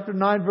in chapter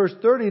 9, verse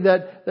 30,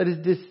 that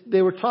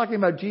they were talking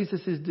about Jesus'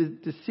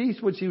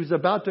 decease, which He was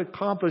about to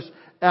accomplish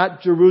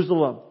at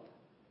Jerusalem.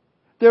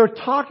 They were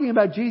talking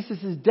about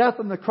Jesus' death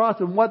on the cross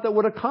and what that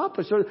would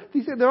accomplish. So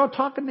they're all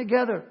talking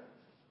together.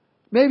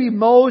 Maybe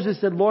Moses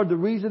said, Lord, the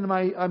reason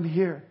I'm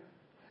here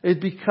is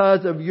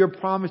because of your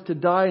promise to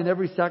die, and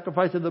every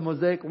sacrifice of the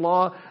Mosaic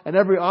law and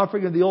every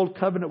offering of the old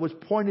covenant was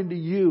pointing to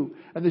you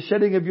and the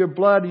shedding of your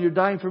blood, and you're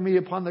dying for me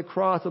upon the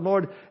cross. And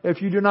Lord,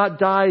 if you do not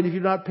die and if you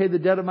do not pay the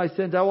debt of my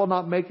sins, I will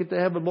not make it to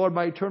heaven. Lord,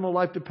 my eternal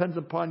life depends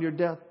upon your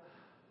death.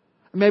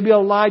 Maybe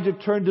Elijah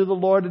turned to the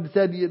Lord and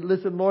said,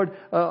 listen, Lord,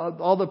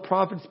 all the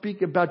prophets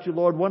speak about you,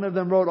 Lord. One of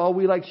them wrote, all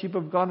we like sheep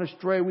have gone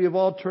astray. We have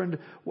all turned,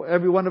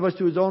 every one of us,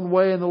 to his own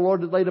way, and the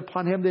Lord has laid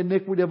upon him the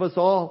iniquity of us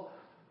all.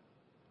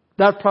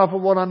 That prophet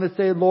went on to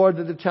say, Lord,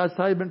 that the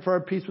chastisement for our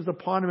peace was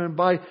upon him, and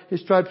by his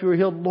stripes we were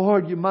healed.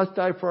 Lord, you must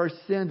die for our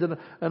sins, and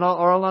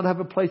I'll not have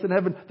a place in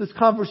heaven. This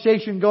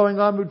conversation going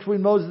on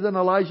between Moses and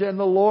Elijah and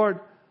the Lord.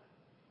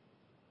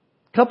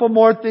 A couple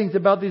more things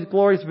about these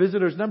glorious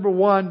visitors. Number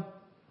one,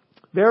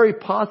 very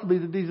possibly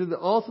that these are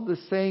also the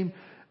same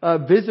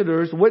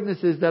visitors,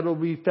 witnesses that will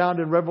be found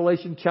in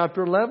Revelation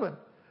chapter 11,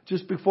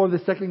 just before the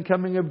second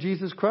coming of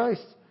Jesus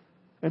Christ.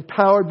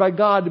 Empowered by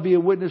God to be a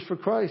witness for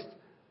Christ.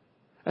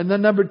 And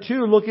then number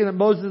 2, looking at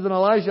Moses and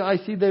Elijah, I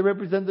see they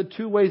represent the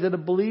 2 ways that a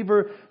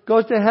believer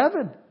goes to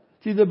heaven.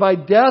 It's either by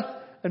death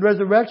and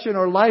resurrection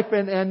or life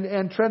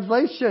and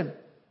translation.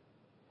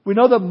 We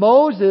know that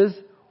Moses,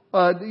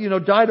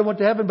 died and went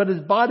to heaven, but his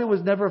body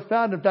was never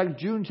found. In fact,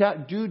 Jude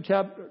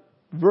chapter,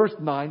 verse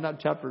 9, not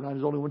chapter 9,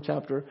 there's only one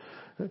chapter.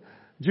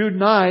 Jude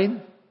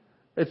 9,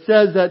 it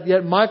says that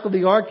yet Michael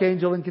the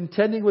archangel, in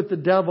contending with the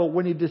devil,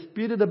 when he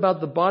disputed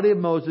about the body of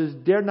Moses,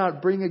 dared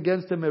not bring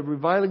against him a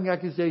reviling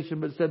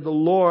accusation, but said, "The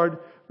Lord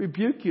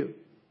rebuke you."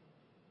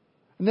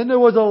 And then there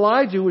was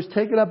Elijah, who was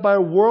taken up by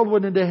a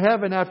whirlwind into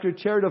heaven after a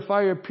chariot of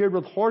fire appeared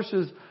with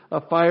horses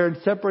of fire and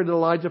separated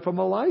Elijah from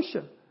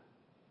Elisha.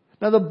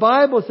 Now the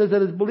Bible says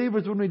that as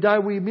believers, when we die,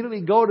 we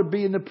immediately go to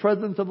be in the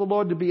presence of the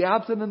Lord. To be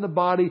absent in the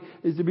body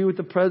is to be in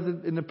the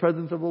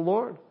presence of the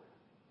Lord.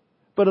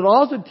 But it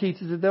also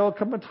teaches that there will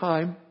come a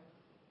time,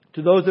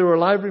 to those that are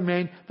alive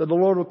remain, that the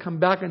Lord will come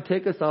back and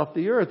take us off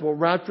the earth, will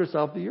rapture us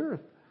off the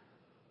earth.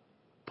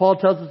 Paul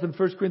tells us in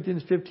 1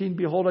 Corinthians 15,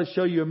 "Behold, I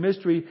show you a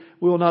mystery.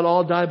 We will not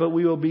all die, but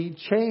we will be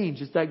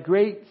changed." It's that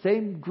great,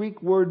 same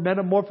Greek word,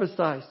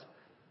 metamorphosized.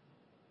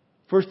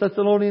 1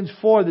 Thessalonians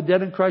 4, "The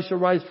dead in Christ shall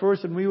rise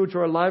first, and we which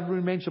are alive and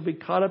remain shall be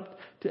caught up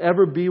to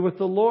ever be with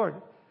the Lord."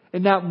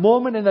 In that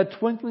moment, in that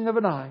twinkling of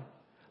an eye,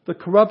 the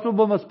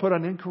corruptible must put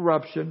on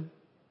incorruption,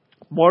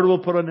 mortal will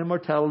put on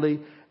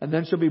immortality, and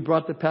then shall be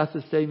brought to pass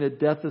the saying that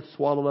death is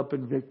swallowed up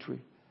in victory.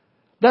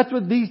 That's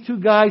what these 2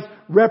 guys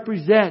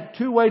represent.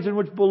 2 ways in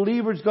which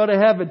believers go to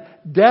heaven.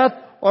 Death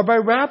or by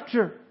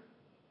rapture.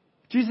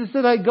 Jesus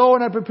said, "I go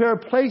and I prepare a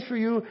place for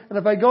you. And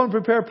if I go and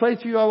prepare a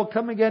place for you, I will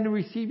come again and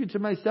receive you to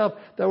myself,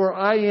 that where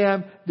I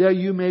am, there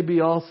you may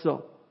be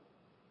also."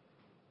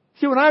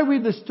 See, when I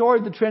read the story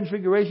of the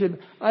Transfiguration,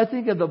 I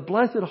think of the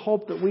blessed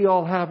hope that we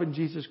all have in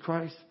Jesus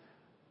Christ.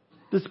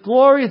 This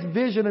glorious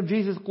vision of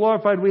Jesus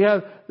glorified. We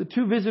have the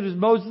 2 visitors,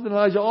 Moses and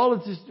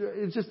Elijah.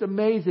 It's just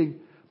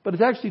amazing. But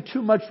it's actually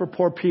too much for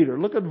poor Peter.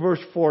 Look at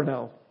verse 4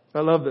 now. I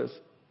love this.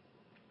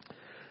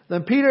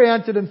 "Then Peter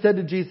answered and said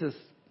to Jesus,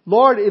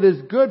 'Lord, it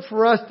is good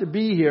for us to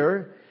be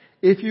here.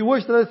 If you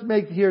wish, let us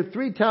make here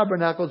 3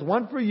 tabernacles,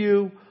 one for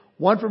you,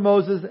 one for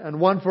Moses, and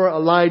one for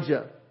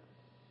Elijah.'"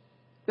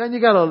 Then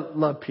you gotta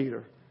love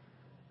Peter.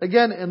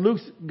 Again, in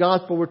Luke's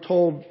gospel, we're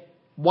told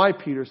why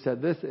Peter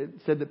said this. It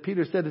said that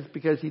Peter said this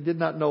because he did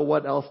not know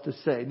what else to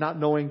say, not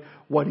knowing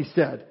what he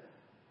said.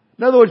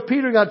 In other words,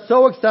 Peter got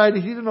so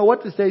excited he didn't know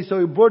what to say, so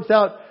he blurts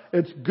out,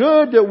 "It's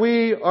good that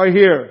we are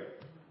here."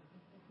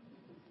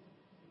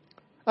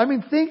 I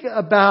mean, think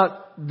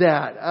about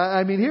that.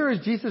 I mean, here is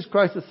Jesus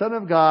Christ, the Son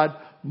of God,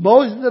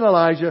 Moses and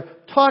Elijah,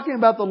 talking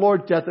about the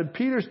Lord's death, and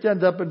Peter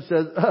stands up and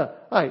says,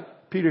 "Hi,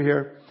 Peter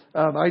here.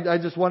 I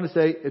just want to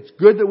say, it's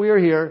good that we are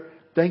here.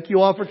 Thank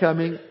you all for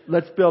coming.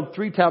 Let's build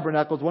 3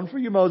 tabernacles. One for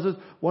you, Moses,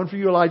 one for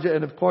you, Elijah,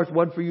 and of course,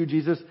 one for you,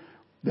 Jesus."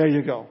 There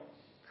you go.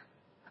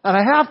 And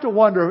I have to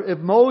wonder if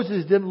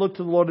Moses didn't look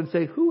to the Lord and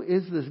say, "Who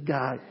is this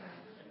guy?"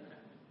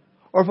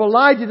 Or if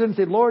Elijah didn't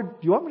say, "Lord,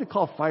 do you want me to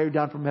call fire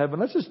down from heaven?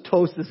 Let's just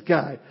toast this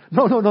guy."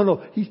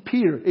 No. He's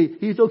Peter.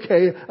 He's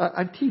okay.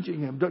 I'm teaching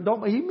him.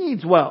 He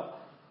means well.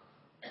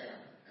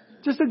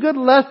 Just a good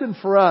lesson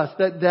for us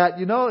that,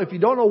 if you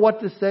don't know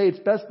what to say, it's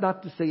best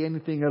not to say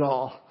anything at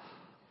all.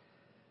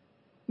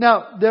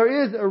 Now, there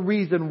is a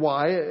reason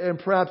why, and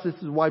perhaps this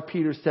is why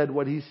Peter said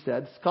what he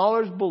said.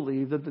 Scholars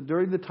believe that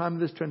during the time of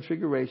this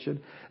Transfiguration,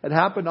 it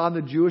happened on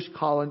the Jewish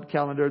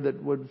calendar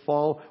that would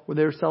fall when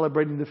they were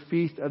celebrating the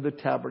Feast of the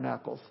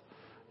Tabernacles.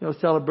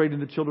 Celebrating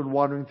the children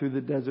wandering through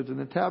the deserts in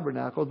the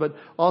tabernacles. But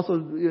also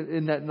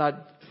in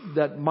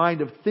that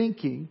mind of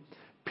thinking,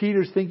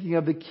 Peter's thinking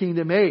of the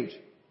kingdom age.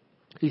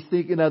 He's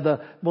thinking of the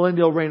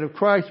millennial reign of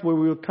Christ, where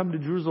we will come to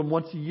Jerusalem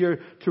once a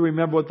year to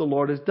remember what the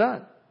Lord has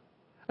done.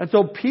 And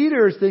so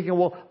Peter is thinking,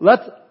 well,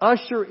 let's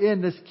usher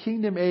in this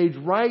kingdom age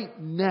right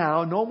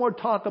now. No more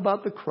talk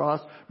about the cross.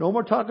 No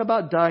more talk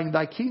about dying.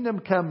 Thy kingdom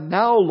come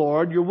now,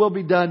 Lord. Your will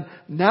be done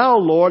now,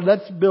 Lord.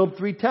 Let's build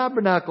 3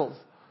 tabernacles.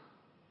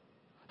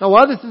 Now,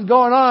 while this is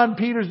going on,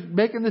 Peter's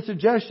making the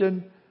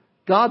suggestion,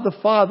 God the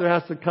Father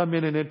has to come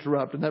in and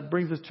interrupt. And that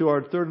brings us to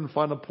our 3rd and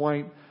final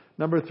point.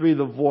 Number 3,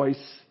 the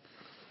voice.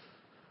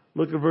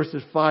 Look at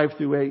verses 5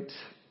 through 8.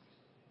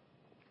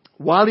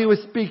 While he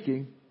was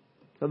speaking,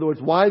 in other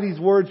words, why these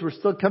words were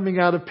still coming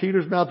out of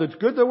Peter's mouth, "It's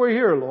good that we're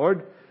here,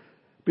 Lord."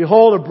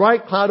 Behold, a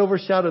bright cloud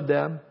overshadowed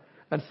them.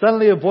 And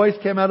suddenly a voice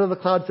came out of the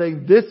cloud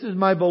saying, "This is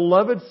my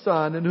beloved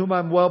Son, in whom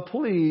I'm well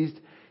pleased.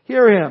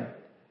 Hear him."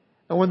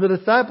 And when the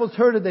disciples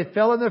heard it, they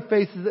fell on their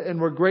faces and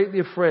were greatly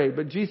afraid.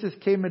 But Jesus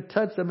came and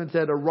touched them and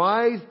said,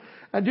 "Arise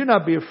and do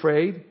not be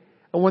afraid."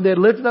 And when they had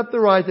lifted up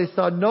their eyes, they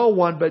saw no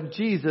one but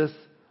Jesus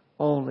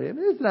only. And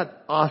isn't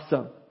that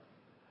awesome?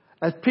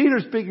 As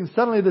Peter's speaking,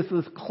 suddenly this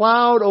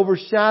cloud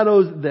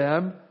overshadows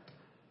them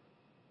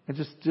and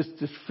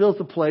just fills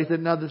the place.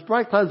 And now this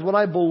bright cloud is what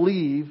I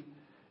believe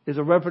is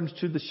a reference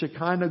to the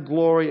Shekinah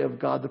glory of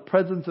God, the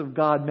presence of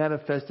God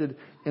manifested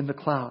in the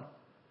cloud.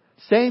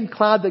 Same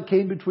cloud that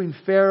came between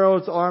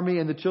Pharaoh's army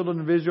and the children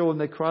of Israel when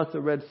they crossed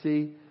the Red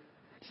Sea.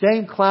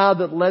 Same cloud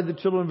that led the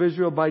children of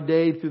Israel by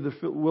day through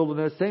the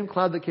wilderness. Same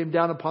cloud that came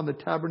down upon the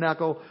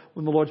tabernacle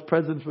when the Lord's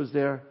presence was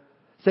there.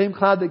 Same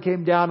cloud that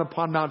came down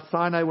upon Mount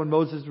Sinai when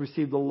Moses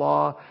received the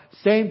law.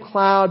 Same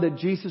cloud that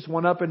Jesus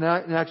went up in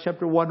Acts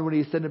chapter 1 when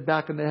He ascended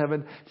back into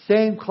heaven.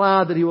 Same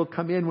cloud that He will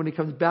come in when He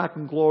comes back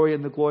in glory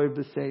and the glory of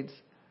the saints.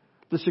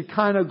 The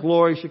Shekinah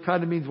glory.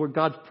 Shekinah means where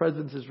God's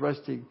presence is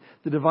resting.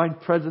 The divine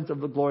presence of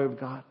the glory of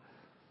God.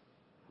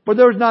 But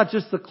there was not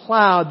just the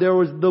cloud. There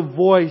was the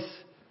voice.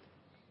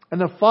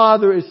 And the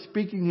Father is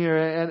speaking here.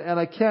 And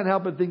I can't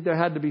help but think there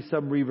had to be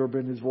some reverb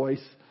in His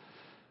voice.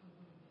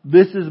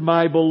 This is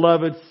my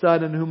beloved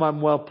Son in whom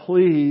I'm well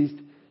pleased.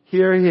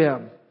 Hear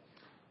Him.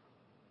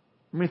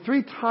 I mean,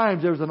 3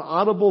 times there was an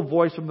audible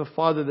voice from the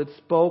Father that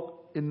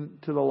spoke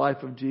into the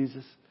life of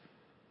Jesus.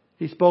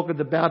 He spoke at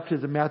the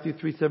baptism, Matthew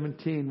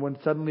 3:17, when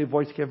suddenly a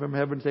voice came from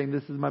heaven saying,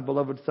 this is my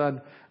beloved Son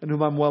in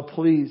whom I'm well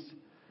pleased.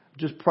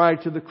 Just prior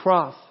to the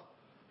cross,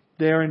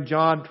 there in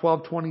John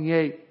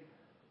 12:28,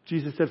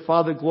 Jesus said,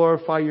 Father,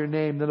 glorify your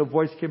name. Then a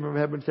voice came from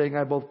heaven saying,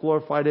 I both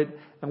glorified it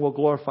and will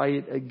glorify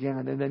it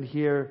again. And then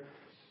here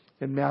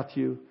in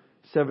Matthew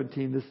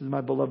 17, this is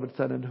my beloved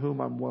Son in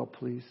whom I'm well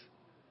pleased.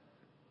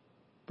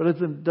 But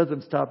it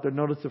doesn't stop there.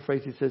 Notice the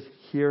phrase He says,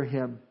 hear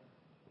Him.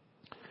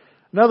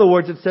 In other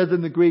words, it says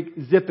in the Greek,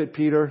 zip it,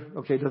 Peter.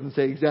 Okay, it doesn't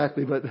say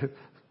exactly, but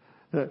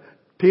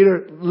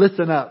Peter,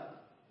 listen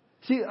up.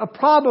 See, a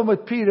problem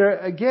with Peter,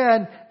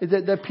 again, is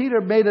that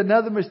Peter made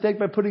another mistake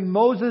by putting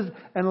Moses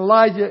and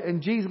Elijah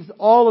and Jesus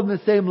all on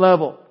the same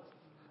level.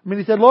 I mean,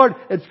 he said, Lord,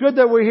 it's good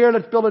that we're here.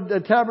 Let's build a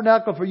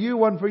tabernacle for you,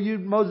 one for you,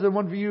 Moses, and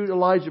one for you,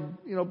 Elijah.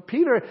 You know,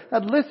 Peter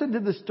had listened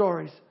to the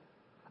stories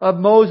of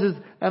Moses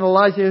and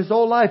Elijah his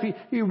whole life.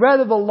 He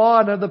read of the law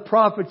and of the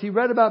prophets. He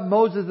read about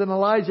Moses and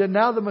Elijah. And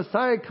now the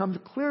Messiah comes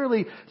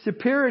clearly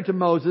superior to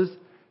Moses,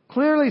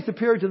 clearly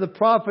superior to the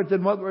prophets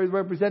and what they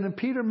represented.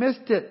 Peter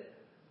missed it.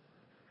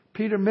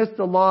 Peter missed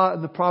the law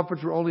and the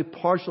prophets were only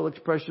partial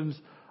expressions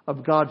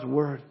of God's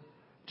Word.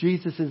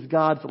 Jesus is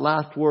God's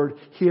last word.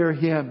 Hear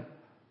Him.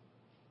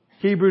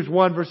 Hebrews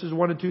 1 verses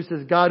 1 and 2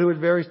 says, God who at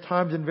various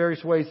times in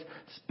various ways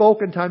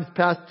spoke in times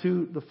past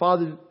to the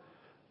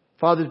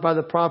fathers by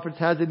the prophets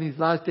has in these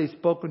last days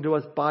spoken to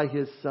us by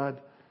His Son.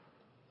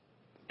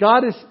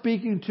 God is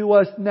speaking to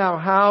us now.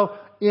 How?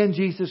 In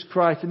Jesus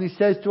Christ. And He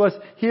says to us,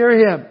 hear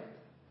Him.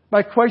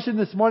 My question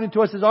this morning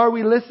to us is, are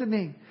we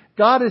listening?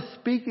 God is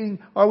speaking.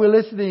 Are we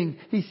listening?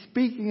 He's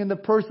speaking in the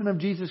person of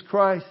Jesus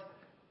Christ.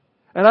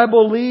 And I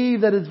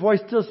believe that His voice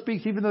still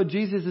speaks even though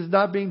Jesus is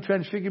not being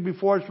transfigured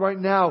before us right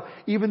now.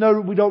 Even though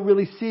we don't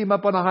really see Him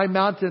up on a high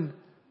mountain.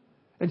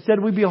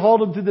 Instead, we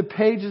behold Him through the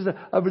pages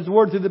of His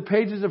Word, through the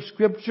pages of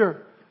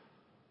Scripture.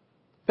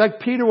 In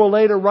fact, Peter will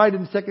later write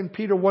in 2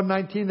 Peter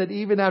 1:19 that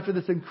even after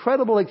this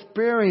incredible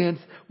experience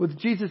with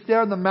Jesus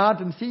there on the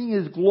mountain, seeing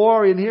His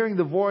glory and hearing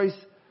the voice,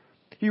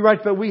 he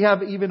writes, but we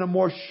have even a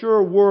more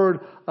sure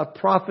word of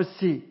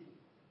prophecy.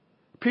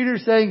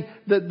 Peter's saying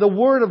that the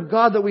Word of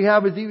God that we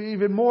have is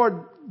even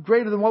more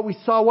greater than what we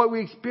saw, what we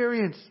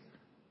experienced.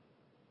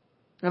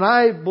 And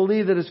I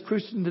believe that as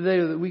Christians today,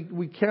 that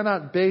we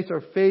cannot base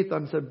our faith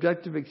on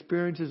subjective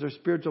experiences or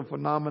spiritual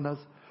phenomena.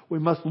 We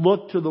must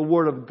look to the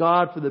Word of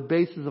God for the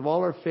basis of all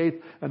our faith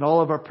and all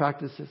of our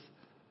practices.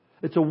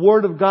 It's a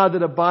Word of God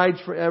that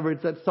abides forever.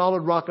 It's that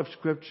solid rock of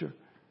Scripture.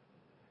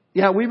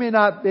 Yeah, we may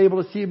not be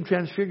able to see Him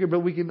transfigured, but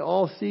we can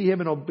all see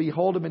Him and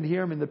behold Him and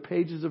hear Him in the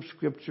pages of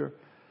Scripture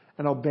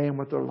and obey Him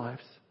with our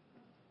lives.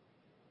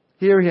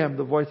 Hear Him,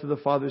 the voice of the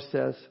Father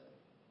says.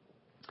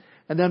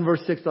 And then verse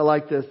 6, I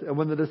like this. And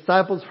when the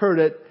disciples heard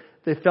it,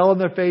 they fell on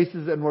their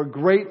faces and were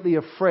greatly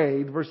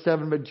afraid. Verse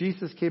 7, but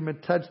Jesus came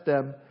and touched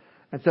them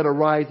and said,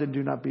 arise and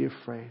do not be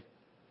afraid.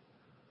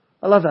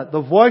 I love that.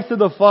 The voice of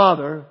the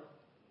Father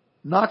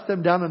knocks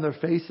them down on their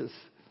faces.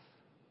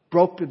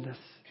 Brokenness,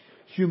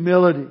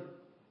 humility.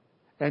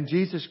 And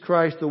Jesus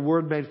Christ, the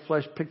Word made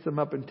flesh, picks them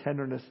up in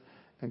tenderness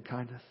and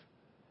kindness.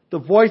 The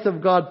voice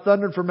of God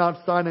thundered from Mount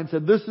Sinai and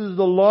said, this is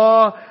the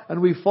law,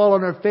 and we fall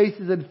on our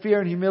faces in fear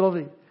and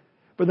humility.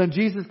 But then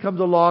Jesus comes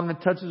along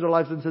and touches our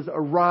lives and says,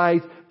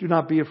 arise, do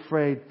not be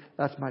afraid.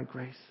 That's my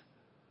grace.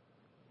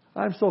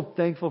 I'm so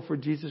thankful for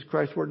Jesus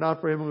Christ. Were it not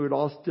for Him, we would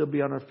all still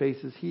be on our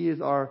faces. He is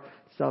our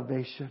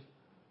salvation.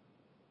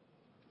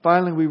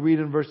 Finally, we read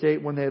in verse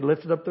 8, when they had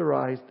lifted up their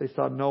eyes, they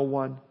saw no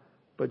one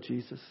but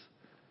Jesus.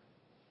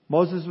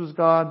 Moses was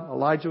gone.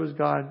 Elijah was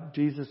gone.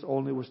 Jesus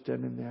only was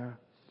standing there.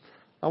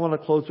 I want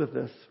to close with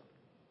this.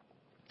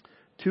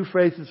 2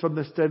 phrases from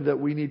the study that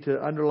we need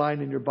to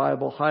underline in your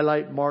Bible.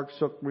 Highlight, mark,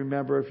 so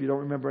remember if you don't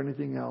remember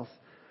anything else.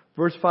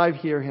 Verse 5,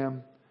 hear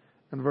Him.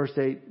 And verse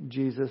 8,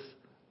 Jesus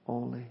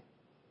only.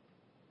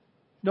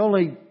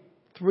 Only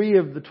 3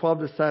 of the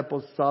 12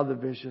 disciples saw the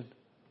vision.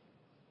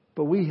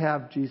 But we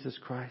have Jesus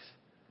Christ.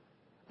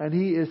 And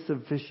He is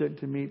sufficient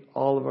to meet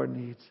all of our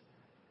needs.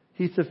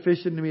 He's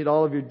sufficient to meet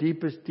all of your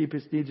deepest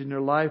needs in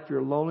your life,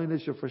 your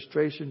loneliness, your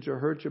frustrations, your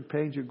hurts, your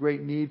pains, your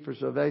great need for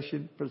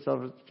salvation,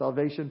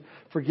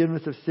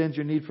 forgiveness of sins,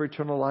 your need for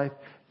eternal life.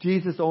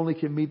 Jesus only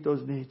can meet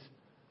those needs.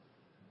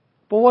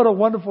 But what a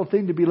wonderful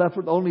thing to be left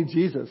with only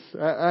Jesus.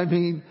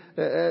 You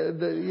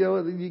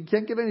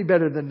can't get any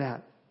better than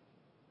that.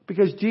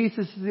 Because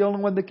Jesus is the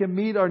only one that can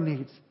meet our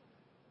needs.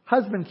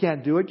 Husband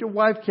can't do it. Your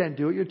wife can't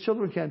do it. Your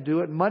children can't do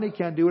it. Money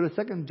can't do it. A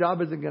second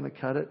job isn't going to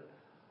cut it.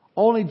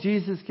 Only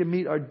Jesus can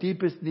meet our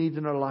deepest needs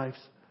in our lives.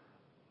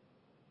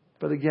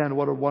 But again,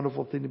 what a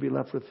wonderful thing to be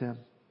left with Him.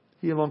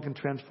 He alone can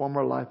transform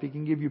our life. He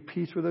can give you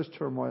peace where there's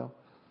turmoil.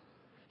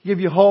 Give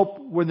you hope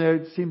when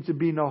there seems to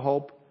be no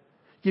hope.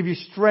 Give you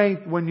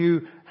strength when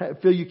you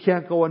feel you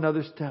can't go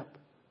another step.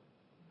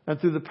 And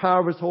through the power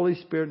of His Holy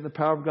Spirit and the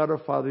power of God our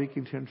Father, He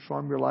can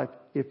transform your life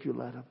if you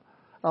let Him.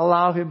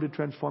 Allow Him to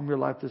transform your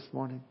life this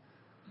morning.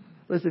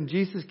 Listen,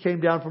 Jesus came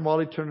down from all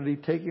eternity,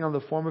 taking on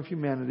the form of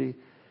humanity,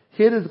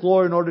 hid His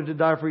glory in order to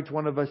die for each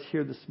one of us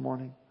here this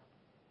morning.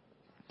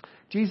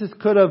 Jesus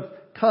could have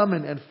come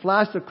and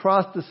flashed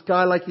across the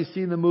sky like you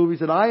see in the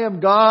movies and I am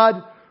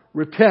God,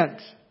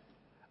 repent.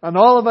 And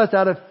all of us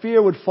out of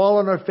fear would fall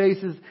on our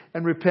faces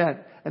and repent.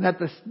 And at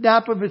the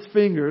snap of His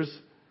fingers,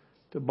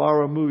 to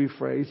borrow a movie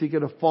phrase, He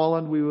could have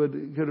fallen,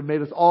 He could have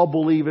made us all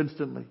believe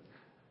instantly.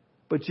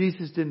 But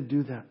Jesus didn't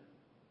do that.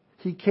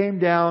 He came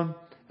down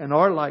in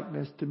our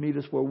likeness to meet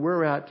us where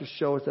we're at, to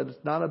show us that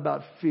it's not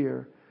about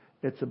fear,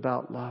 it's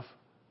about love.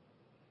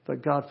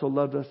 That God so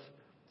loved us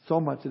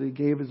so much that He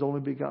gave His only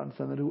begotten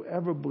Son, that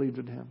whoever believed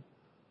in Him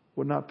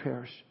would not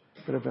perish,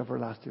 but have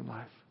everlasting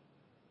life.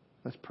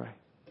 Let's pray.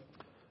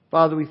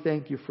 Father, we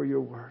thank You for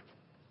Your Word.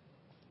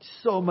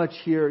 So much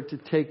here to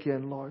take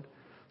in, Lord.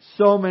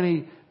 So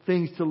many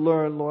things to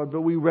learn, Lord,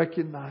 but we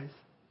recognize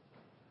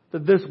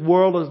that this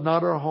world is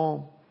not our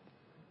home.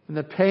 And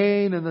the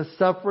pain and the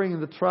suffering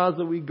and the trials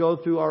that we go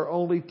through are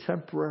only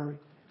temporary.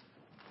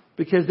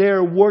 Because they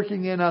are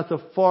working in us a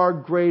far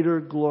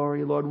greater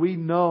glory, Lord. We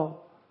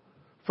know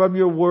from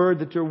Your Word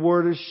that Your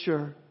Word is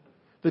sure.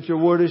 That Your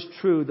Word is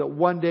true. That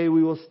one day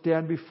we will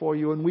stand before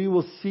You and we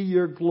will see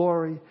Your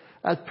glory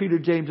as Peter,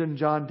 James, and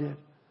John did.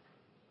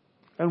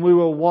 And we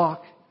will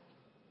walk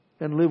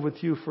and live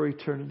with You for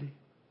eternity.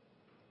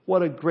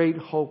 What a great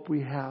hope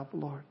we have,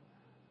 Lord.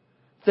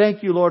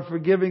 Thank You, Lord, for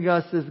giving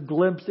us this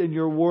glimpse in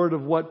Your Word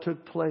of what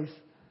took place.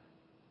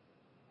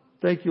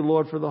 Thank You,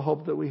 Lord, for the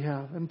hope that we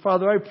have. And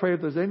Father, I pray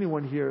if there's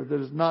anyone here that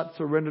has not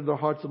surrendered their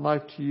hearts and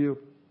life to You,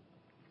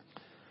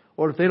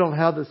 or if they don't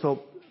have this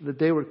hope, that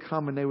they would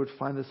come and they would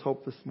find this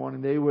hope this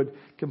morning. They would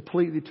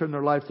completely turn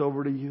their lives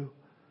over to You.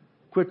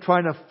 Quit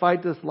trying to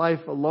fight this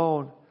life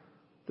alone,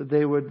 that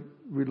they would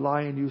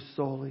rely on You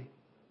solely.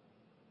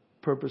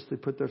 Purposely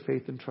put their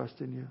faith and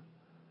trust in You.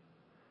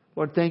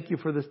 Lord, thank You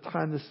for this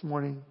time this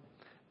morning.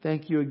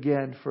 Thank You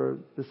again for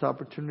this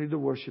opportunity to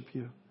worship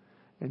You.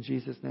 In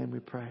Jesus' name we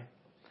pray.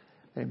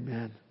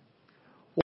 Amen.